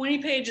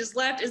 20 pages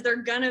left, is there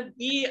going to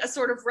be a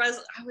sort of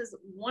I was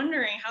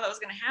wondering how that was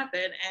going to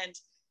happen. And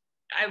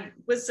I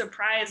was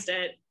surprised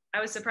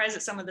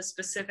at some of the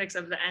specifics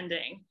of the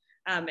ending.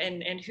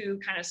 And who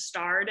kind of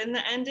starred in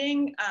the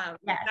ending.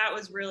 Yes. That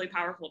was really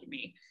powerful to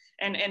me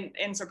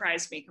and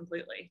surprised me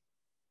completely.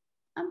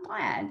 I'm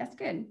glad. That's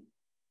good.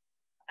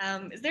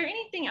 Is there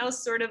anything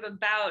else sort of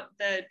about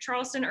the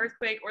Charleston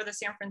earthquake or the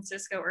San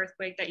Francisco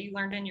earthquake that you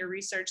learned in your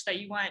research that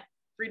you want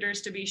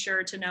readers to be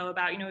sure to know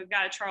about? We've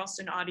got a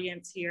Charleston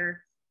audience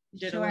here. You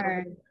did Sure. A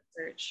little bit of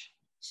research.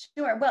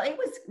 Sure. Well, it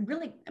was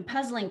really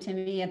puzzling to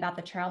me about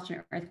the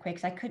Charleston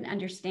earthquakes. I couldn't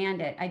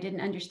understand it. I didn't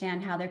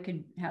understand how there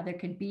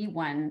could be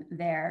one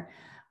there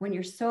when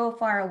you're so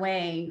far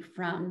away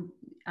from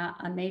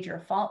a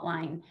major fault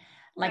line,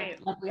 like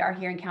we are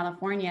here in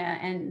California.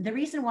 And the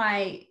reason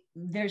why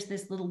there's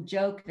this little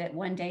joke that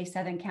one day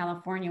Southern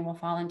California will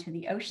fall into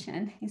the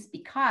ocean is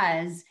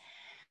because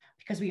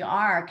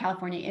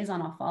California is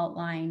on a fault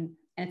line.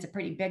 And it's a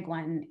pretty big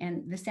one.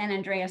 And the San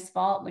Andreas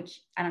Fault,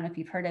 which I don't know if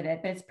you've heard of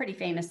it, but it's pretty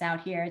famous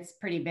out here. It's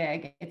pretty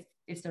big.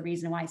 It's the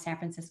reason why San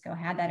Francisco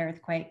had that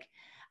earthquake.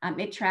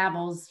 It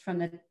travels from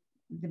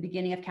the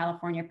beginning of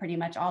California pretty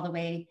much all the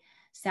way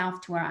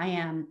south to where I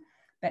am.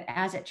 But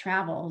as it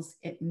travels,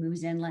 it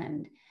moves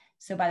inland.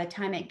 So by the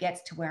time it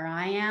gets to where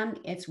I am,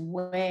 it's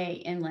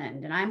way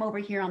inland. And I'm over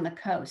here on the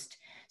coast.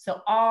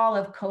 So all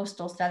of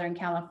coastal Southern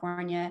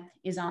California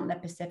is on the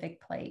Pacific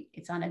plate.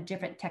 It's on a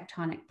different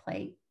tectonic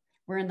plate.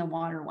 We're in the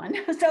water one.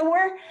 So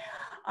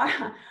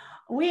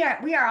we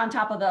are on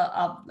top of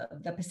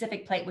the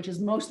Pacific plate, which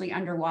is mostly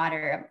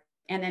underwater.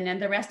 And then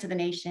the rest of the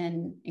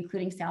nation,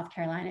 including South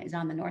Carolina, is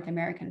on the North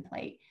American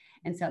plate.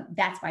 And so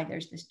that's why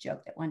there's this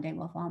joke that one day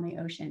we'll fall in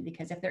the ocean,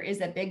 because if there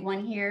is a big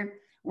one here,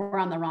 we're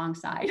on the wrong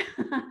side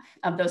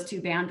of those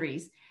two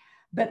boundaries.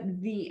 But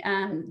the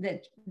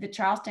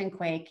Charleston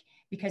quake,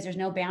 because there's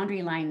no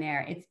boundary line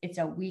there, it's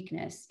a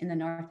weakness in the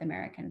North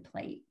American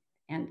plate.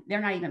 And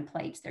they're not even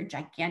plates, they're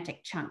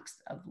gigantic chunks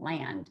of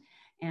land.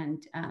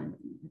 And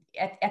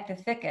at the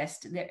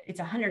thickest, it's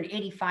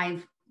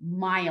 185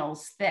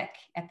 miles thick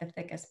at the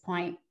thickest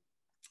point.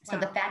 So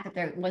the fact that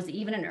there was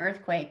even an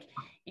earthquake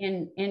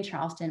in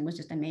Charleston was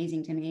just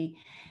amazing to me.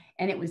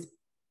 And it was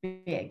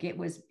big, it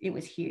was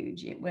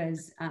huge. It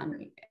was,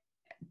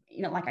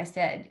 you know, like I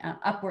said,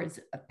 upwards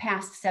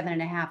past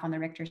 7.5 on the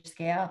Richter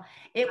scale.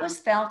 It was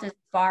felt as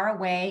far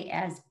away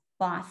as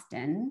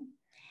Boston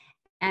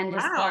and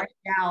as far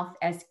south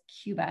as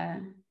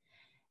Cuba.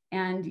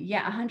 And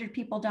yeah, 100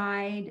 people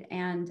died.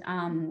 And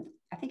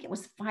I think it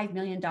was $5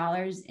 million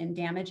in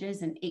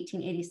damages in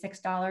 1886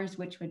 dollars,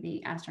 which would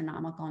be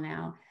astronomical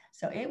now.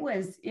 So it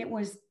was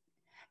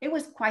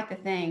quite the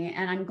thing.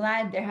 And I'm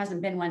glad there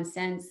hasn't been one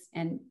since,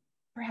 and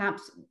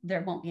perhaps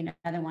there won't be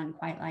another one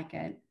quite like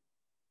it.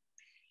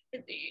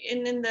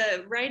 And in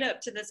the write up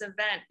to this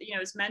event, you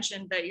know, it's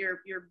mentioned that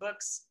your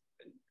books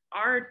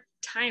are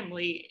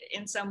timely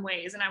in some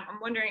ways. And I'm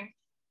wondering,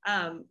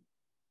 how,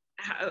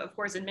 of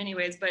course, in many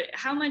ways, but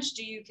how much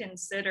do you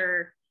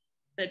consider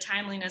the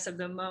timeliness of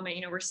the moment?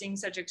 You know, we're seeing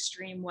such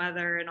extreme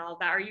weather and all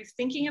that. Are you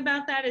thinking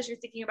about that as you're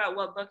thinking about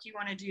what book you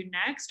want to do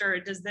next, or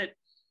does that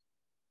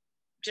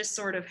just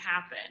sort of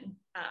happen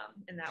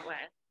in that way?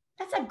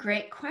 That's a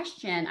great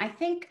question. I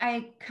think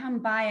I come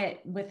by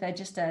it with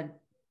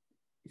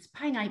it's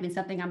probably not even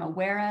something I'm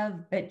aware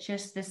of, but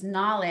just this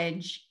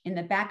knowledge in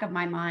the back of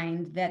my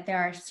mind that there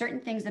are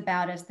certain things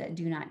about us that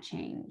do not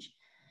change.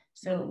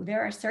 So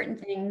there are certain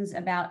things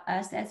about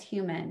us as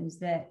humans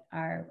that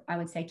are, I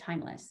would say,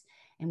 timeless,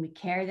 and we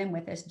carry them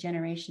with us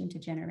generation to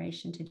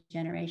generation to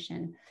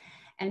generation.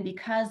 And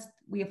because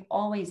we have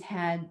always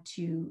had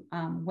to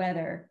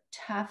weather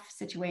tough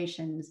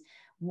situations,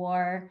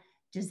 war,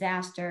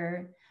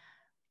 disaster,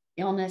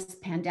 illness,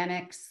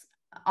 pandemics,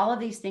 all of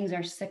these things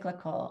are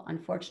cyclical,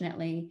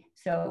 unfortunately.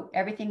 So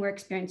everything we're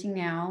experiencing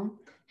now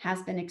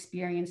has been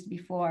experienced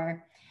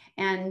before.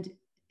 And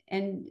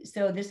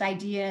so this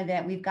idea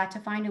that we've got to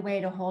find a way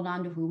to hold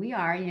on to who we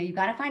are, you know, you've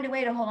got to find a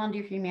way to hold on to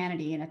your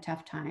humanity in a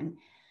tough time.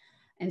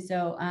 And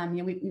so,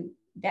 you know,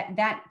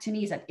 that to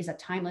me is a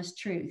timeless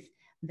truth,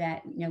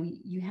 that, you know,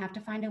 you have to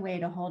find a way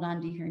to hold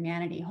on to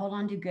humanity, hold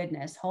on to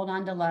goodness, hold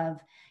on to love.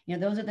 You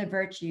know, those are the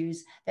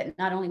virtues that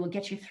not only will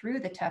get you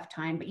through the tough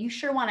time, but you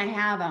sure want to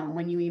have them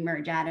when you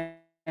emerge out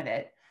of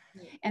it.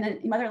 And then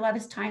mother love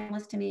is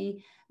timeless to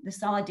me. The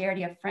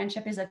solidarity of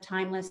friendship is a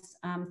timeless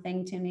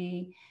thing to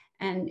me.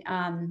 And,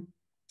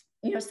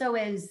 you know, so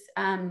is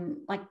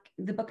like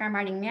the book I'm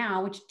writing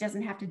now, which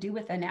doesn't have to do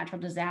with a natural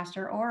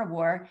disaster or a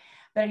war,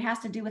 but it has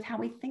to do with how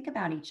we think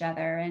about each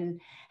other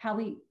and how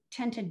we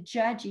tend to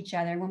judge each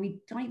other when we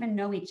don't even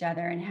know each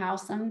other, and how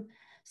some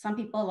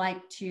people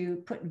like to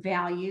put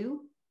value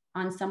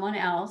on someone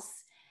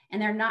else,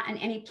 and they're not in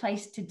any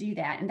place to do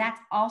that. And that's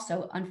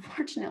also,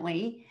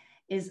 unfortunately,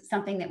 is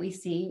something that we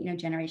see, you know,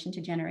 generation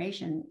to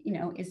generation, you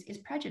know, is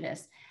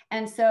prejudice.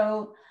 And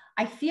so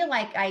I feel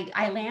like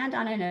I land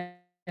on an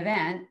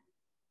event,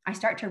 I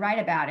start to write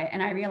about it,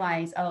 and I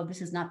realize, oh,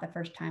 this is not the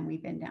first time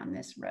we've been down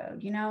this road,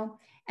 you know?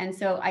 And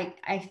so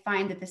I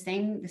find that the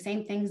same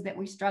things that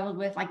we struggled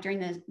with, like during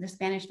the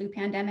Spanish flu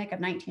pandemic of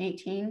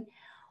 1918,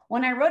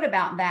 when I wrote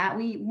about that,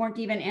 we weren't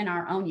even in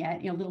our own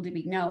yet, you know, little did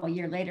we know a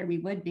year later we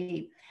would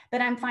be.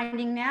 But I'm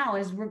finding now,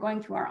 as we're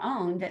going through our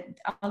own, that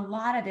a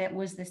lot of it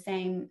was the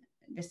same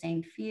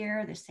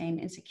fear, the same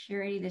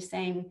insecurity, the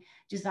same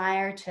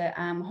desire to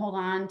hold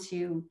on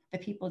to the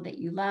people that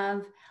you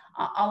love.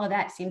 All of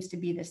that seems to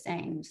be the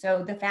same.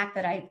 So the fact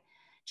that I've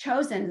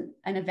chosen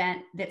an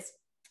event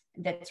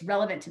that's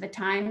relevant to the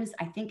times,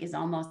 I think is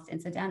almost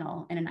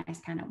incidental in a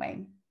nice kind of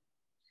way.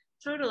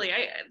 Totally.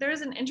 There's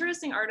an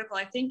interesting article,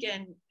 I think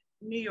in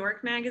New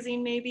York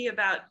Magazine, maybe,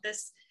 about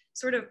this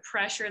sort of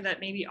pressure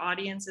that maybe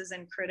audiences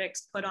and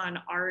critics put on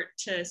art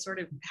to sort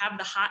of have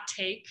the hot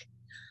take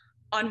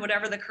on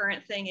whatever the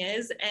current thing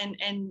is. And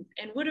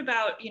what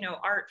about, you know,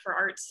 art for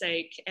art's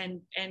sake,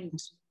 and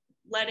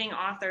letting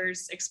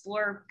authors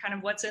explore kind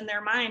of what's in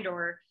their mind,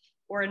 or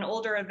an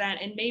older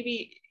event, and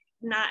maybe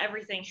not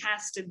everything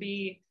has to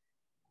be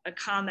a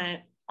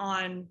comment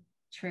on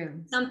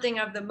something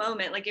of the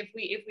moment. Like if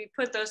we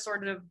put those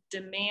sort of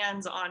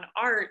demands on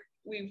art,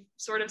 we've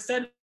sort of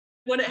said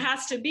what it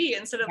has to be,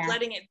 instead of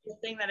letting it be the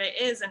thing that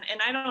it is. And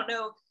I don't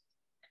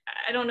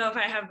know if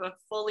I have a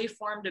fully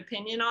formed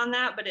opinion on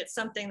that, but it's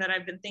something that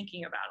I've been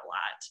thinking about a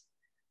lot.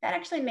 That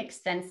actually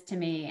makes sense to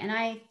me. And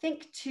I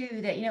think too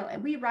that, you know,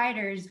 we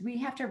writers, we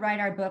have to write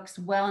our books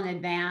well in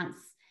advance.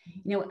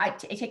 You know,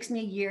 it takes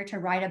me a year to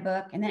write a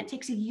book, and then it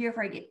takes a year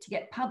for it to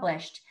get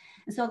published.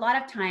 And so a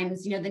lot of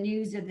times, you know, the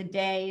news of the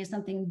day is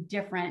something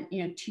different,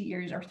 you know, 2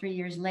 years or 3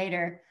 years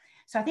later.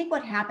 So I think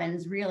what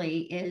happens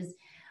really is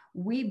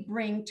we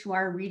bring to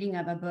our reading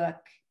of a book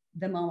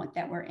the moment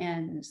that we're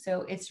in.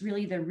 So it's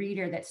really the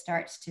reader that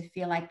starts to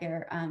feel like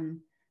they're,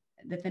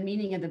 that the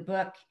meaning of the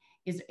book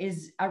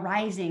is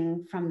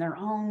arising from their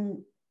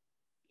own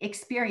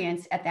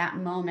experience at that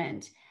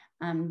moment.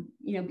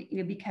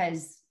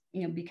 Because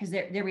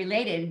they're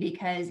related,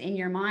 because in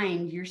your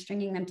mind, you're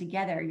stringing them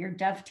together, you're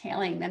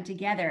dovetailing them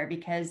together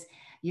because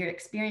you're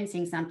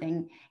experiencing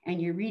something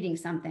and you're reading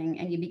something,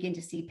 and you begin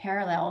to see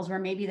parallels where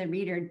maybe the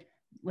reader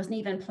wasn't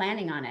even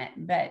planning on it,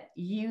 but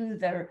you,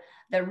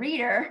 the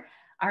reader,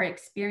 are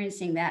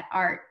experiencing that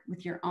art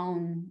with your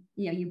own,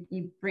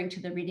 you bring to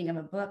the reading of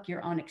a book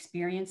your own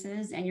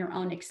experiences and your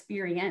own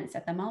experience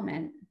at the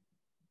moment.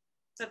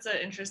 That's an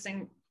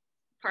interesting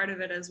part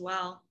of it as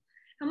well.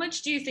 How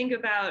much do you think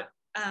about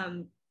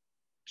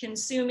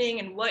consuming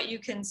and what you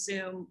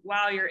consume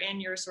while you're in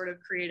your sort of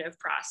creative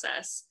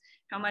process?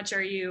 How much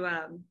are you,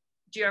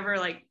 do you ever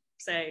like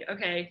say,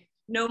 okay,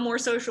 no more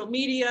social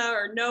media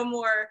or no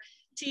more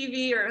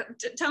TV, or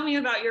tell me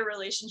about your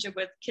relationship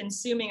with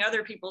consuming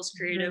other people's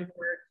creative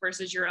work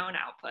versus your own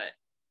output?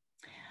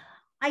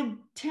 I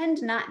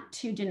tend not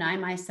to deny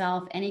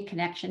myself any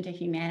connection to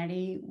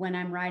humanity when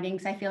I'm writing,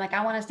 because I feel like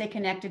I want to stay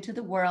connected to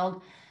the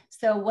world.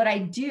 So what I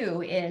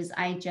do is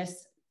I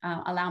just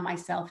allow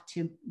myself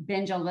to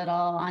binge a little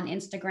on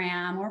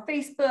Instagram or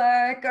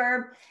Facebook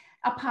or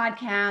a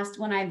podcast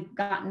when I've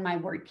gotten my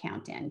word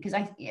count in, because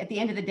at the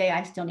end of the day,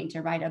 I still need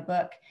to write a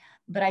book,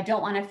 but I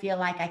don't want to feel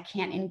like I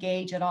can't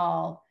engage at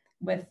all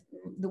with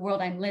the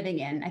world I'm living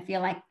in. I feel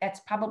like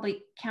that's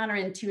probably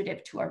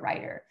counterintuitive to a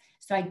writer.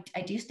 So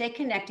I do stay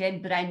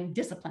connected, but I'm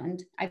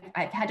disciplined.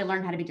 I've had to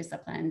learn how to be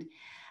disciplined.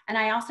 And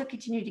I also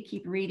continue to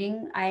keep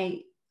reading.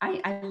 I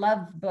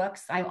love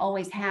books. I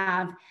always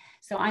have.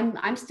 So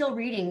I'm still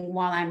reading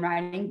while I'm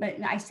writing, but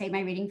I save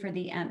my reading for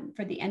the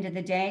end of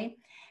the day.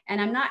 And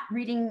I'm not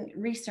reading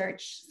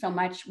research so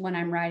much when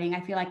I'm writing.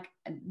 I feel like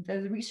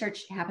the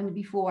research happened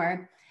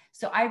before.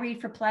 So I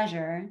read for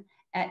pleasure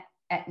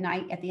at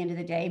night at the end of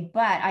the day,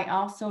 but I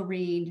also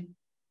read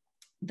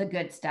the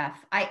good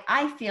stuff.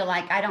 I feel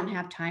like I don't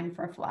have time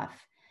for fluff.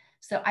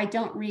 So I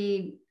don't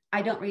read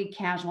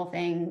casual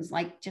things,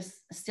 like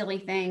just silly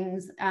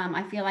things.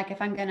 I feel like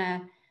if I'm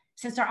gonna,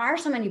 since there are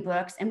so many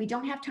books and we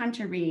don't have time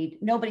to read,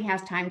 nobody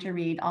has time to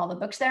read all the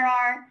books there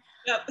are.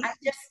 Yep.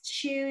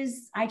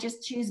 I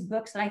just choose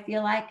books that I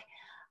feel like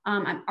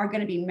are going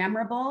to be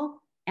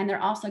memorable, and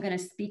they're also going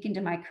to speak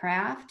into my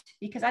craft,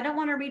 because I don't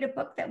want to read a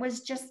book that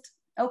was just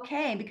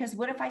okay, because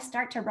what if I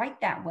start to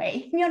write that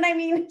way? You know what I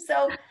mean?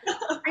 So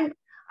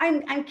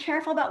I'm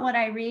careful about what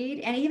I read.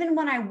 And even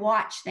when I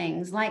watch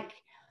things, like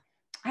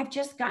I've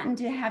just gotten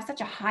to have such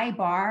a high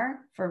bar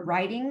for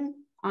writing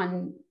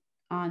on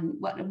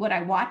what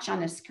I watch on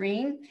the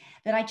screen,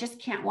 that I just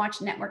can't watch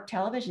network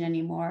television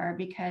anymore,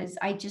 because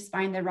I just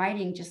find the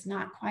writing it's just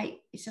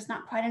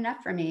not quite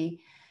enough for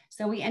me.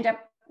 So we end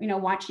up,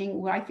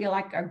 watching what I feel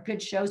like are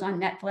good shows on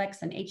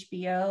Netflix and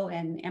HBO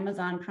and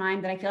Amazon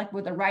Prime, that I feel like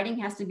where the writing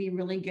has to be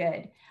really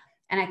good.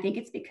 And I think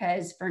it's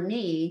because for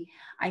me,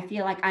 I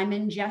feel like I'm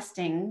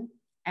ingesting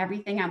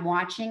everything I'm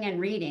watching and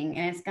reading,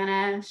 and it's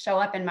gonna show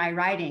up in my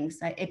writing.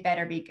 So it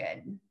better be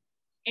good.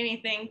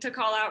 Anything to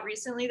call out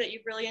recently that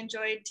you've really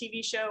enjoyed,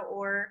 TV show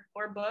or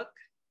book?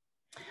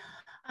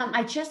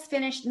 I just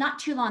finished not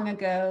too long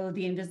ago,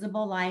 The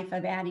Invisible Life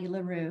of Addie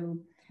LaRue,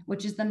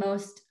 which is the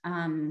most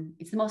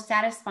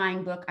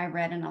satisfying book I've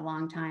read in a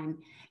long time.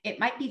 It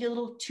might be a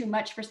little too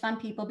much for some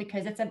people,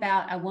 because it's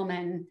about a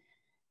woman,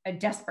 a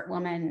desperate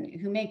woman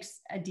who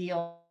makes a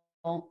deal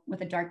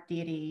with a dark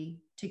deity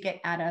to get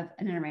out of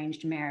an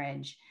arranged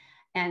marriage.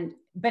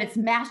 But it's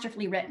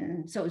masterfully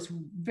written. So it's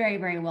very,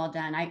 very well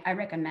done. I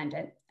recommend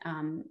it.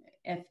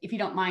 If you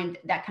don't mind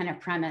that kind of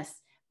premise,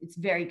 it's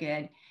very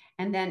good.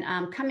 And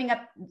then coming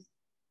up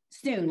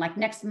soon, like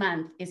next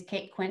month, is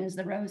Kate Quinn's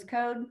The Rose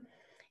Code.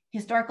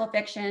 Historical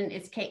fiction.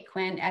 It's Kate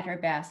Quinn at her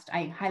best.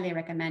 I highly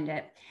recommend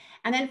it.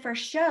 And then for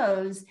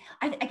shows,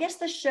 I guess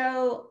the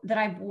show that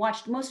I've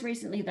watched most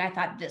recently that I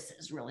thought this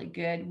is really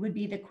good would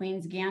be The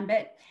Queen's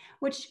Gambit,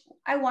 which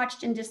I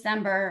watched in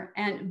December.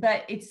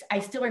 But I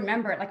still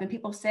remember it. Like when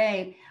people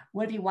say,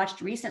 what have you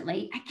watched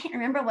recently? I can't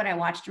remember what I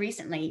watched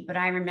recently, but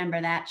I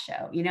remember that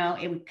show,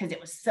 because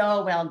it was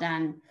so well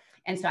done.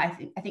 And so I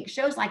think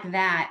shows like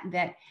that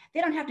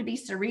they don't have to be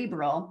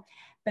cerebral,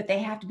 but they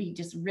have to be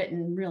just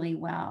written really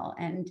well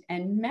and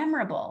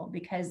memorable,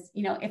 because,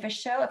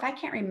 if I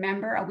can't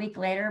remember a week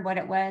later what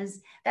it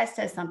was, that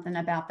says something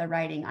about the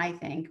writing, I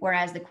think.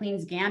 Whereas The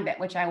Queen's Gambit,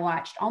 which I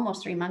watched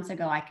almost 3 months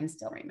ago, I can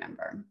still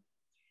remember.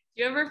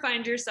 Do you ever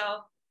find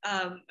yourself,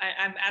 I'm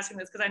asking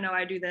this because I know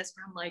I do this,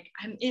 where I'm like,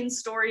 I'm in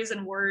stories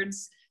and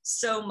words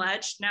so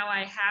much, now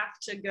I have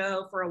to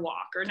go for a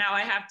walk, or now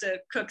I have to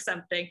cook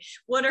something.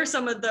 What are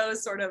some of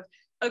those sort of,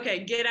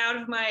 okay, get out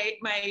of my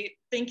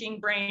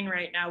thinking brain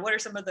right now? What are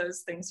some of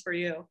those things for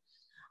you?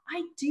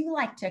 I do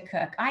like to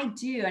cook. I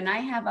do. And I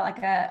have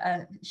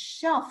a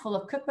shelf full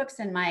of cookbooks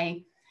in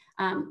my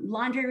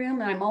laundry room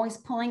that I'm always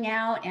pulling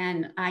out.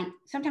 And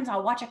sometimes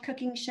I'll watch a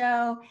cooking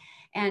show.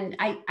 And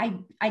I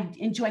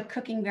enjoy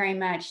cooking very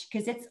much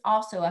because it's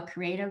also a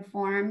creative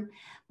form.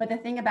 But the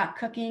thing about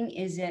cooking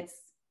is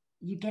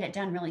you get it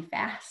done really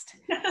fast.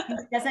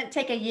 It doesn't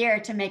take a year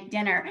to make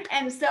dinner.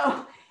 And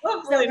so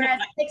whereas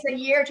it takes a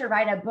year to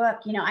write a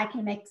book, you know, I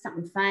can make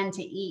something fun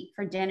to eat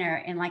for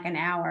dinner in like an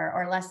hour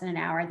or less than an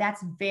hour.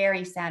 That's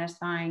very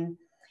satisfying.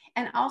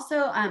 And also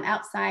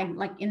outside,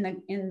 like in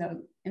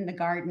the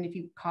garden, if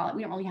you call it,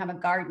 we don't really have a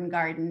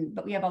garden,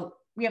 but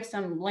we have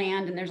some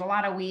land and there's a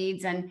lot of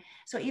weeds. And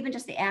so even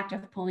just the act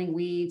of pulling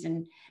weeds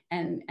and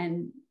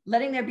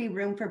letting there be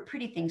room for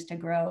pretty things to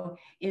grow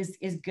is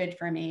good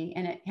for me.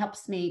 And it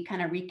helps me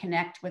kind of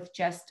reconnect with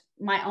just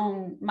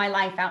my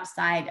life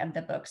outside of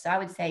the book. So I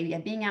would say, yeah,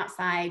 being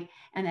outside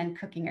and then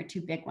cooking are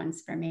two big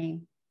ones for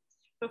me.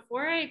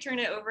 Before I turn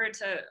it over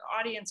to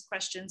audience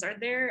questions,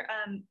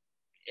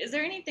 is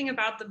there anything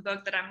about the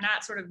book that I'm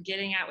not sort of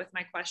getting at with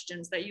my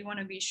questions that you want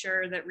to be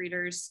sure that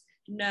readers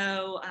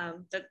know,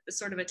 that is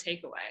sort of a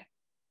takeaway?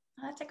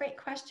 Oh, that's a great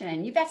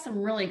question. You've got some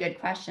really good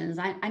questions.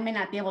 I may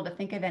not be able to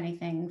think of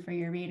anything for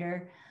your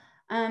reader.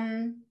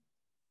 I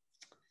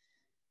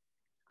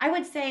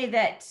would say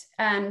that,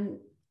 and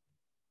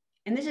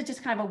this is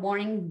just kind of a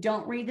warning,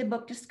 don't read the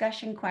book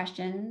discussion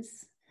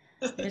questions.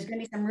 There's going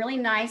to be some really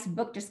nice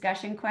book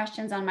discussion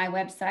questions on my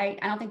website.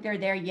 I don't think they're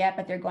there yet,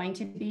 but they're going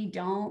to be.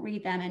 Don't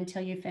read them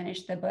until you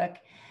finish the book,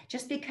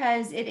 just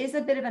because it is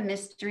a bit of a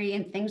mystery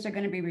and things are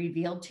going to be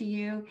revealed to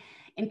you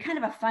in kind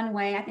of a fun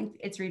way. I think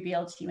it's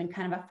revealed to you in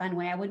kind of a fun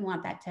way. I wouldn't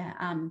want that to,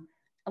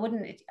 I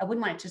wouldn't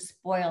want it to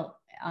spoil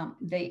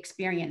the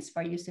experience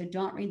for you. So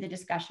don't read the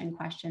discussion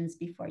questions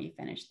before you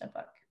finish the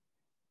book.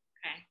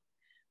 Okay.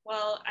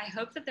 Well, I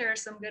hope that there are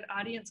some good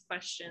audience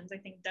questions. I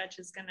think Dutch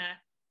is going to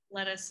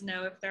let us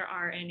know if there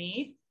are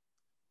any.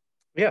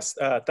 Yes,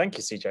 thank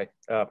you, CJ.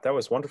 That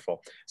was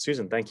wonderful.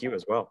 Susan, thank you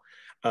as well.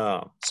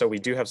 So we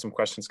do have some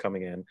questions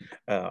coming in.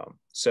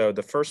 So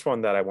the first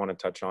one that I want to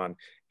touch on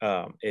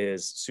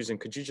is, Susan,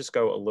 could you just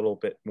go a little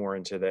bit more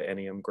into the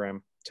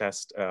Enneagram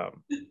test?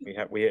 We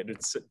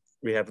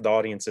have the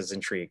audience is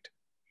intrigued.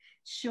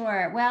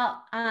 Sure.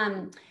 Well,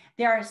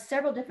 there are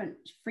several different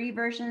free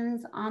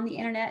versions on the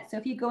internet. So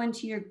if you go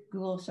into your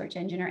Google search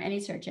engine or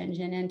any search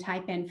engine and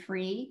type in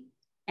free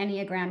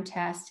Enneagram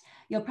test,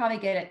 you'll probably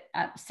get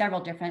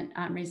several different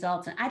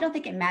results. And I don't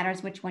think it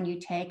matters which one you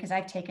take, because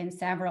I've taken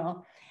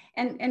several.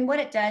 And what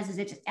it does is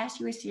it just asks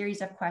you a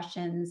series of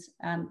questions.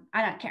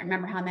 Can't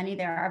remember how many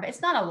there are, but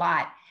it's not a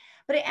lot.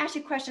 But it asks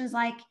you questions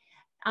like,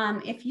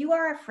 if you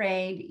are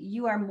afraid,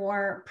 you are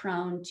more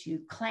prone to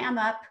clam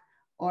up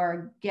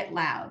or get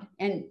loud.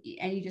 And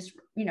you just,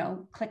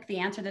 click the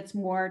answer that's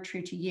more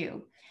true to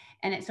you.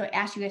 And so it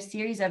asks you a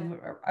series of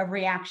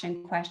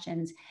reaction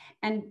questions.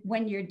 And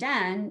when you're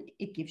done,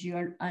 it gives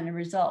you a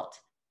result.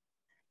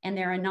 And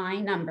there are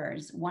 9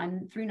 numbers,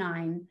 1 through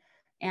 9.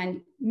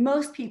 And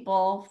most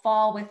people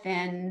fall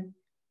within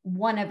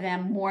one of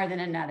them more than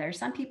another.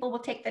 Some people will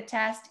take the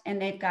test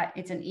and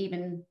it's an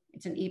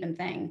even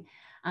thing.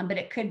 But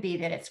it could be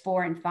that it's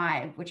 4 and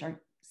 5, which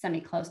are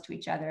semi-close to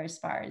each other as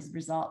far as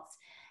results.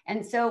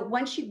 And so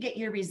once you get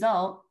your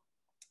result,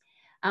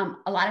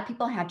 a lot of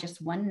people have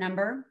just one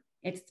number.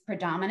 It's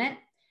predominant,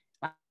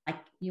 like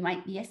you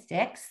might be a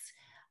 6,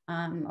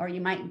 or you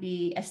might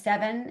be a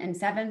 7, and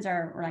 7s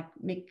are like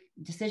make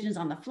decisions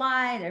on the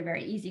fly. They're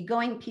very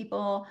easygoing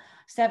people.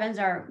 7s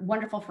are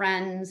wonderful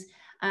friends.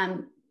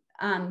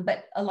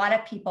 But a lot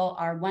of people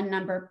are one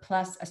number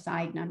plus a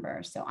side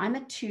number. So I'm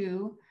a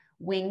 2,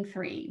 wing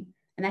 3.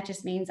 And that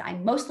just means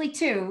I'm mostly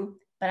 2,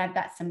 but I've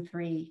got some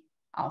 3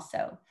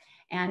 also.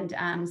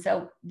 And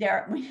so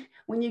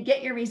when you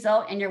get your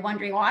result and you're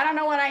wondering, well, I don't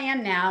know what I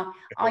am now,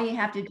 all you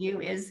have to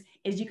do is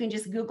you can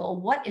just Google,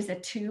 what is a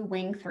 2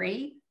 wing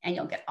 3? And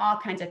you'll get all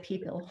kinds of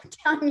people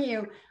telling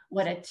you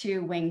what a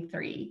 2 wing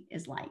 3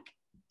 is like.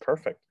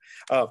 Perfect.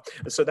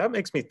 So that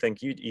makes me think,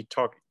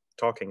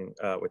 talking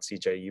with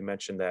CJ, you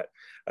mentioned that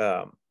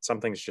some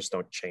things just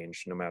don't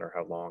change no matter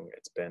how long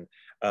it's been.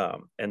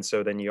 And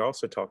so then you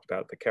also talked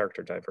about the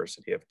character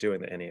diversity of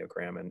doing the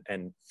Enneagram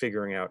and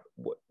figuring out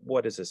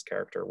what is this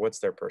character, what's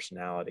their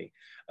personality.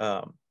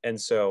 And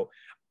so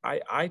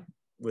I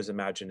was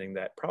imagining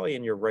that probably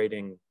in your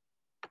writing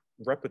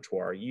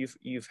repertoire,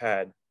 you've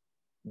had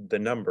the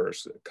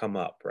numbers come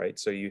up, right?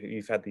 So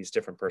you've had these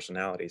different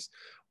personalities.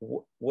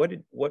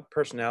 What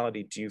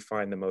personality do you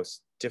find the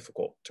most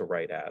difficult to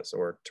write as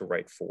or to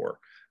write for?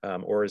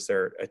 Or is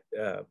there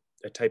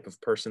a type of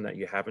person that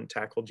you haven't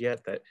tackled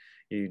yet that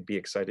you'd be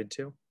excited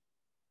to?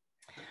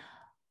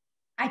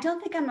 I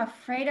don't think I'm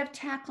afraid of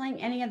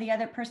tackling any of the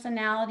other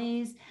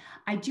personalities.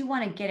 I do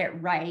want to get it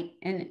right.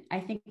 And I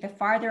think the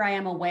farther I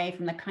am away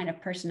from the kind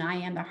of person I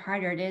am, the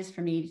harder it is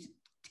for me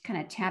to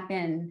kind of tap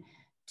in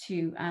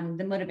to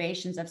the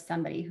motivations of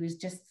somebody who's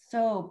just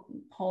so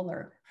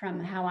polar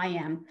from how I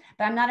am.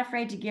 But I'm not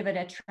afraid to give it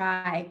a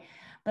try.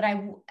 But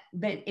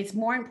it's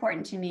more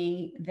important to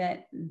me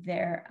that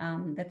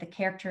that the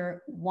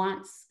character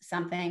wants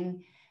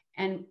something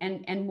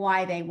and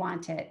why they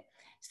want it.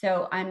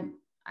 So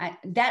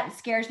that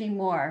scares me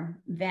more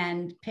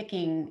than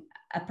picking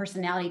a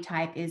personality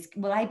type is,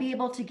 will I be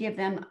able to give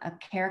them a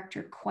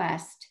character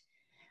quest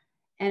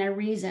and a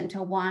reason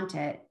to want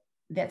it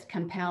that's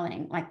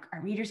compelling? Like,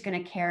 are readers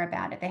going to care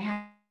about it? They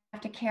have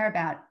to care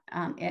about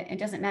it. It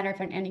doesn't matter if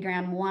an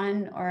Enneagram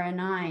 1 or a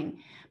 9,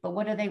 but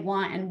what do they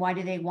want and why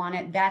do they want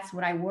it? That's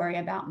what I worry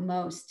about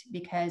most,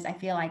 because I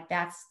feel like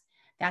that's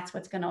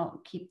what's going to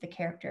keep the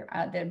character,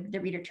 the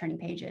reader turning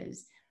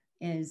pages,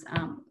 is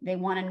they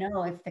want to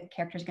know if the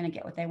character is going to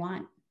get what they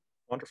want.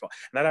 Wonderful.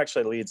 And that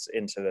actually leads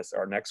into this,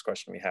 our next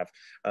question we have,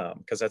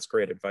 because that's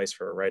great advice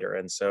for a writer.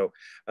 And so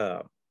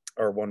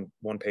our one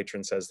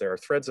patron says, there are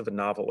threads of a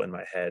novel in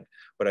my head,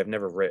 but I've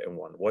never written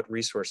one. What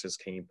resources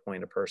can you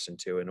point a person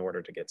to in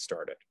order to get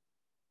started?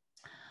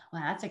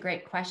 Well, that's a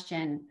great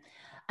question.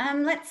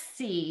 Let's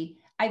see.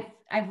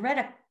 I've read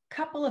a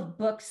couple of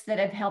books that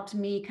have helped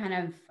me kind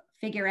of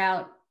figure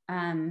out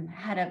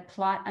how to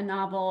plot a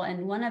novel.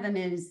 And one of them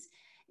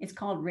it's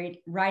called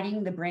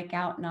Writing the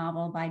Breakout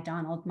Novel by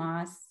Donald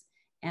Maass,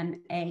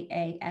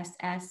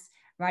 Maass,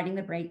 Writing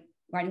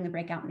the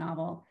Breakout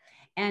Novel.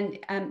 And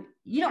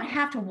you don't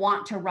have to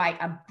want to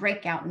write a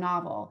breakout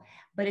novel,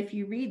 but if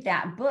you read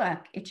that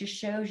book, it just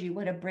shows you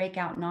what a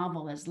breakout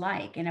novel is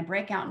like. And a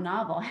breakout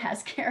novel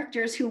has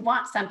characters who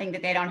want something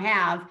that they don't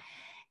have,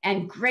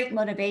 and great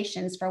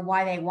motivations for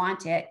why they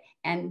want it,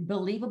 and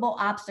believable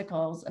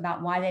obstacles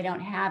about why they don't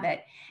have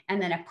it.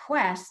 And then a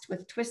quest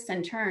with twists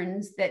and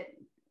turns that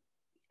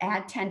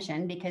add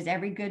tension, because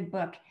every good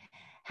book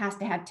has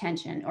to have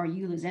tension or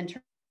you lose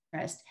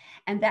interest.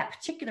 And that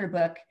particular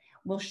book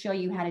will show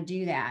you how to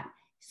do that.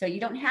 So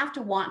you don't have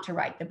to want to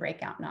write the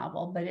breakout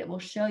novel, but it will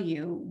show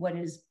you what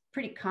is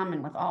pretty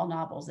common with all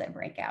novels that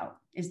break out,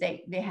 is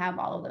they have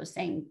all of those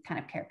same kind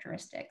of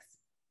characteristics.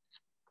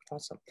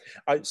 Awesome.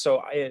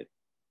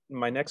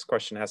 My next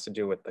question has to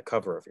do with the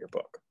cover of your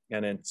book.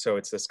 And so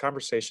it's this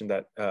conversation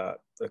that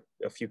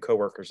a few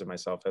coworkers and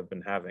myself have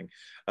been having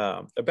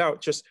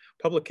about just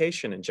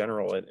publication in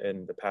general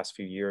in the past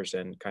few years,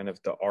 and kind of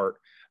the art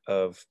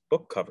of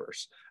book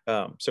covers.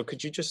 So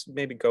could you just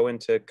maybe go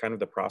into kind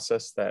of the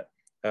process that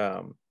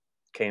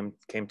came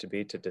to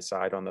be to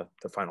decide on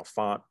the final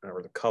font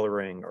or the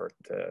coloring or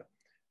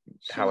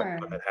how it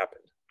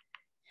happened?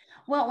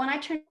 Well, when I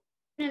turn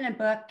in a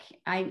book,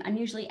 I'm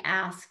usually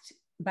asked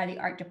by the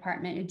art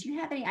department, do you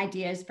have any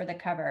ideas for the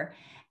cover?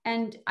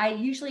 And I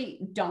usually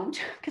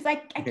don't, because I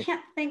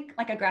can't think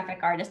like a graphic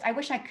artist. I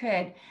wish I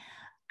could.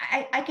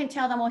 I can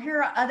tell them, well,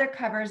 here are other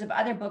covers of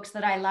other books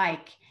that I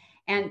like.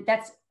 And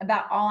that's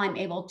about all I'm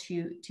able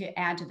to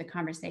add to the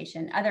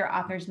conversation. Other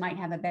authors might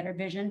have a better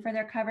vision for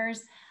their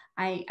covers.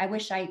 I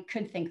wish I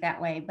could think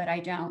that way, but I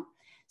don't.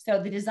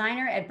 So the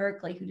designer at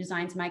Berkeley who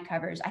designs my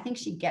covers, I think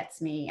she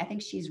gets me. I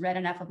think she's read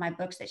enough of my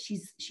books that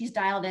she's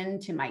dialed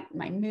into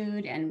my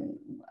mood and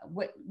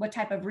what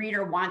type of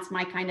reader wants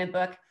my kind of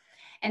book.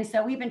 And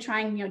so we've been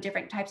trying,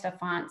 different types of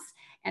fonts,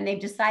 and they've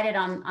decided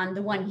on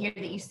the one here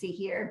that you see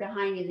here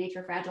behind you,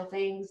 Nature of Fragile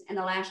Things, and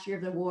The Last Year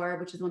of the War,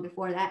 which is the one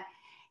before that.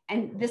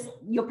 And this,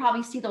 you'll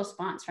probably see those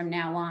fonts from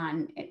now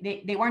on.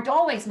 They weren't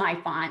always my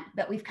font,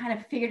 but we've kind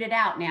of figured it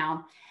out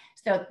now.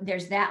 So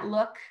there's that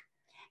look.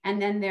 And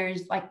then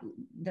there's like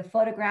the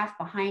photograph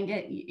behind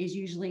it is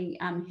usually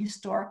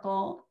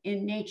historical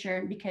in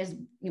nature, because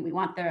we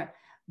want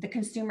the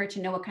consumer to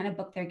know what kind of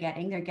book they're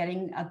getting. They're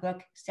getting a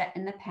book set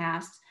in the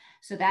past.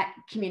 So that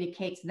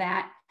communicates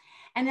that.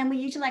 And then we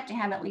usually like to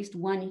have at least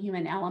one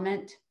human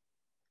element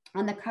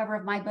on the cover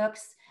of my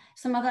books.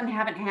 Some of them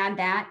haven't had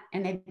that,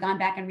 and they've gone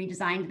back and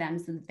redesigned them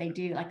so that they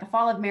do. Like The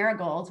Fall of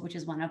Marigolds, which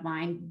is one of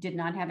mine, did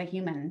not have a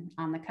human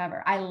on the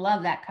cover. I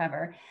love that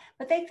cover,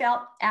 but they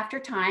felt after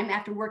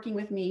working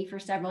with me for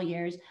several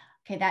years,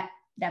 okay,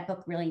 that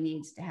book really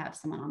needs to have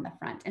someone on the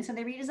front. And so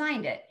they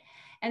redesigned it.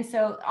 And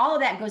so all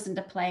of that goes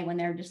into play when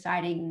they're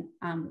deciding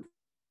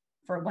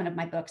for one of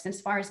my books. And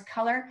as far as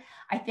color,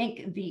 I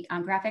think the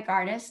graphic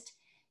artist,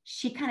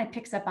 she kind of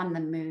picks up on the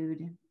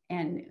mood,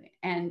 and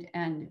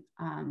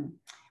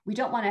we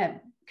don't want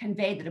to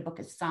convey that a book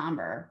is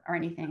somber or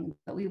anything,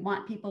 but we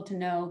want people to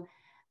know,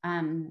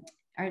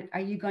 are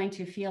you going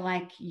to feel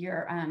like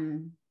you're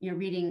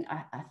reading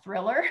a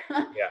thriller?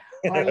 Yeah.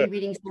 Or are you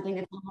reading something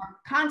that's more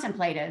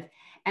contemplative?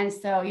 And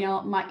so,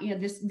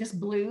 this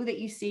blue that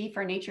you see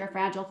for Nature of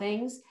Fragile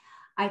Things,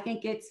 I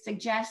think it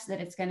suggests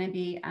that it's going to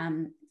be,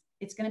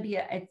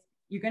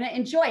 you're going to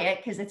enjoy it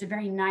because it's a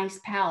very nice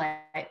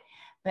palette,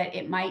 but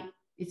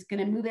it's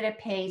going to move at a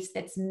pace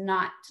that's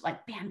not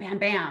like bam, bam,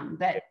 bam,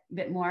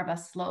 but more of a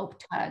slow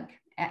tug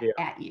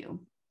at you.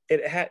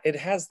 It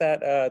has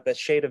that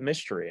shade of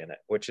mystery in it,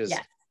 which is,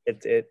 yes.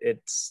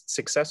 It's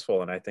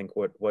successful. And I think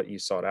what you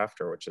sought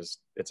after, which is,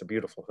 it's a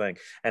beautiful thing.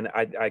 And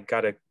I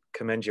got to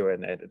commend you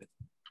and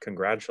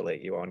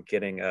congratulate you on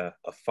getting a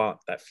font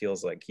that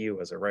feels like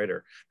you as a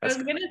writer. I was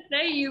going to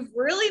say, you've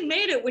really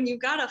made it when you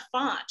got a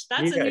font.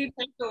 That's a new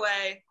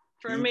takeaway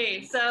for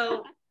me.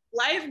 So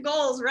life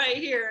goals right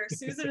here.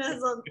 Susan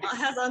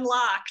has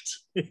unlocked.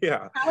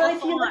 Yeah. Well,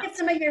 if you look at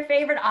some of your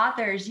favorite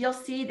authors, you'll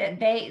see that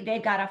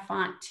they've got a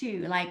font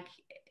too. Like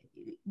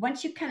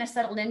once you've kind of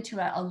settled into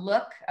a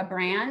look, a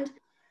brand,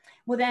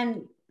 well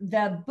then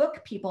the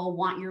book people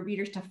want your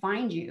readers to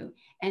find you.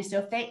 And so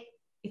if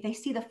they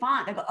see the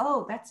font, they go,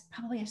 oh, that's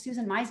probably a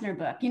Susan Meissner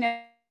book, you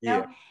know?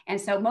 Yeah. And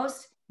so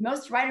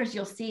most writers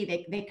you'll see,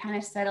 they kind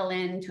of settle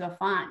into a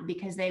font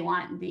because they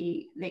want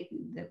the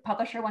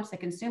publisher wants the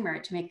consumer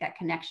to make that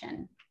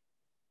connection.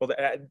 Well,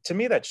 to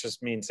me, that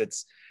just means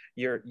it's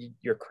your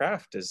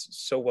craft is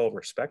so well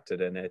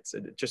respected, and it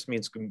just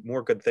means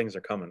more good things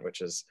are coming,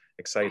 which is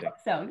exciting.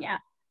 So yeah.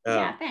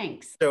 Yeah,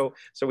 thanks. So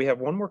we have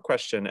one more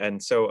question.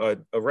 And so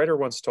a writer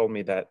once told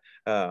me that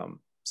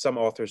some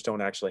authors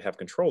don't actually have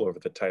control over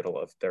the title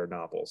of their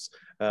novels.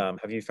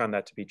 Have you found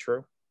that to be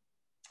true?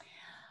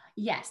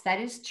 Yes, that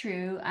is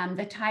true.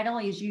 The title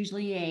is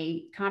usually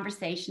a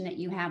conversation that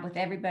you have with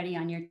everybody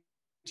on your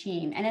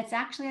team. And it's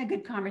actually a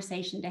good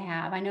conversation to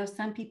have. I know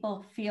some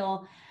people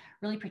feel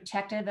really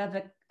protective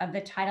of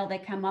the title they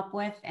come up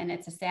with, and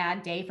it's a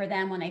sad day for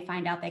them when they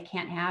find out they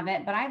can't have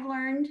it. But I've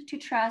learned to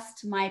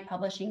trust my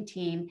publishing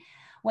team.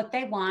 What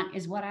they want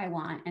is what I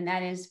want, and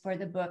that is for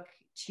the book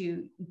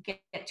to get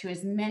to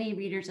as many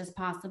readers as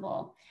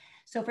possible.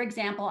 So for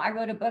example, I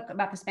wrote a book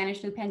about the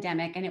Spanish flu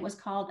pandemic, and it was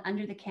called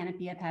Under the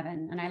Canopy of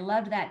Heaven. And I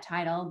loved that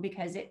title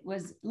because it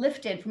was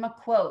lifted from a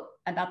quote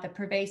about the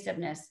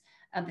pervasiveness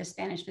of the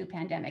Spanish flu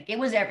pandemic. It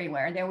was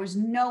everywhere. There was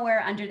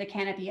nowhere under the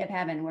canopy of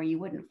heaven where you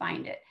wouldn't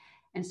find it.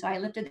 And so I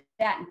lifted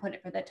that and put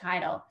it for the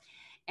title.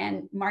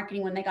 And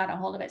marketing, when they got a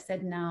hold of it,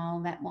 said,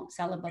 no, that won't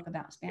sell a book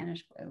about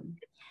Spanish flu.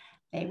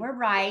 They were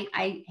right.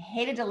 I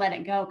hated to let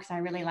it go because I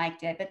really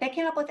liked it, but they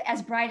came up with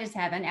As Bright as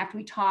Heaven after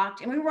we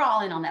talked, and we were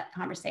all in on that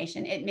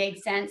conversation. It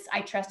made sense.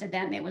 I trusted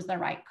them. It was the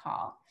right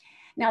call.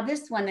 Now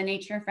this one, The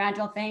Nature of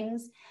Fragile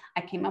Things,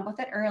 I came up with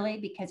it early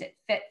because it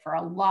fit for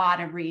a lot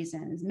of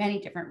reasons, many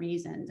different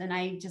reasons. And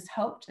I just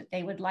hoped that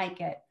they would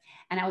like it.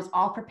 And I was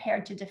all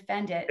prepared to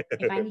defend it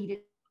if I needed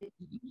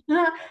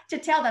to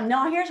tell them,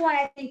 no, here's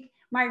why I think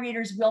my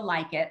readers will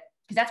like it,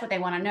 because that's what they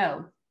want to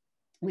know.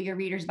 Will your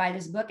readers buy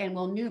this book, and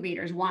will new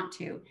readers want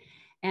to?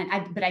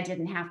 But I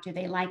didn't have to.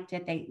 They liked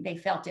it. They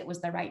felt it was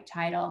the right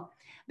title.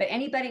 But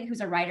anybody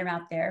who's a writer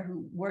out there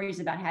who worries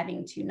about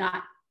having to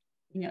not,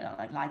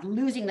 like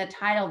losing the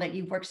title that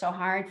you've worked so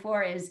hard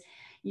for, is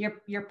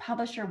your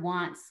publisher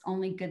wants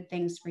only good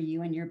things for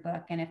you and your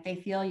book. And if they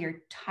feel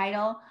your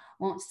title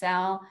won't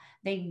sell,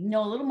 they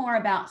know a little more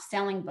about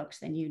selling books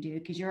than you do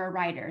because you're a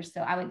writer.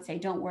 So I would say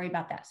don't worry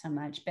about that so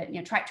much, but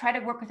try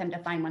to work with them to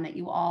find one that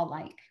you all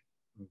like.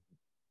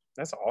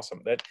 That's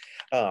awesome.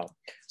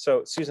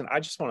 So Susan, I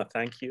just want to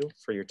thank you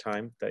for your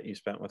time that you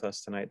spent with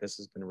us tonight. This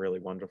has been really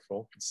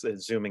wonderful.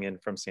 It's zooming in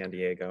from San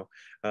Diego.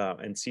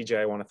 And CJ,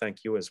 I want to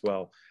thank you as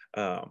well.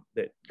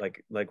 That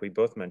like we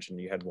both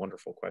mentioned, you had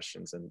wonderful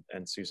questions,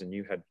 and Susan,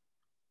 you had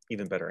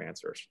even better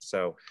answers.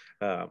 So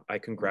I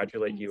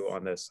congratulate you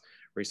on this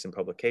recent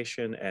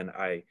publication, and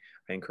I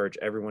encourage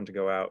everyone to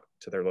go out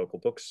to their local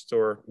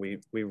bookstore. We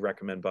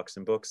recommend Bucks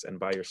and Books, and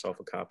buy yourself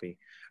a copy.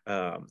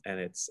 And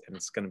it's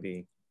going to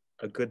be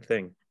a good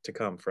thing to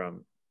come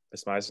from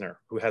Miss Meissner,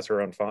 who has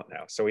her own font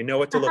now. So we know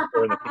what to look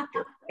for in the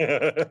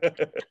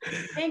future.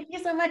 Thank you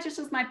so much. This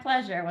was my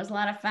pleasure. It was a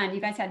lot of fun. You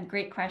guys had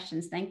great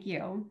questions. Thank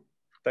you.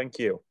 Thank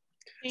you.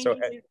 So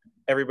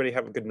everybody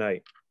have a good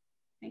night.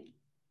 Thank you.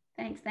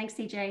 Thanks,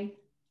 CJ.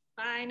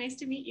 Bye. Nice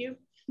to meet you.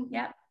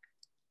 Yep.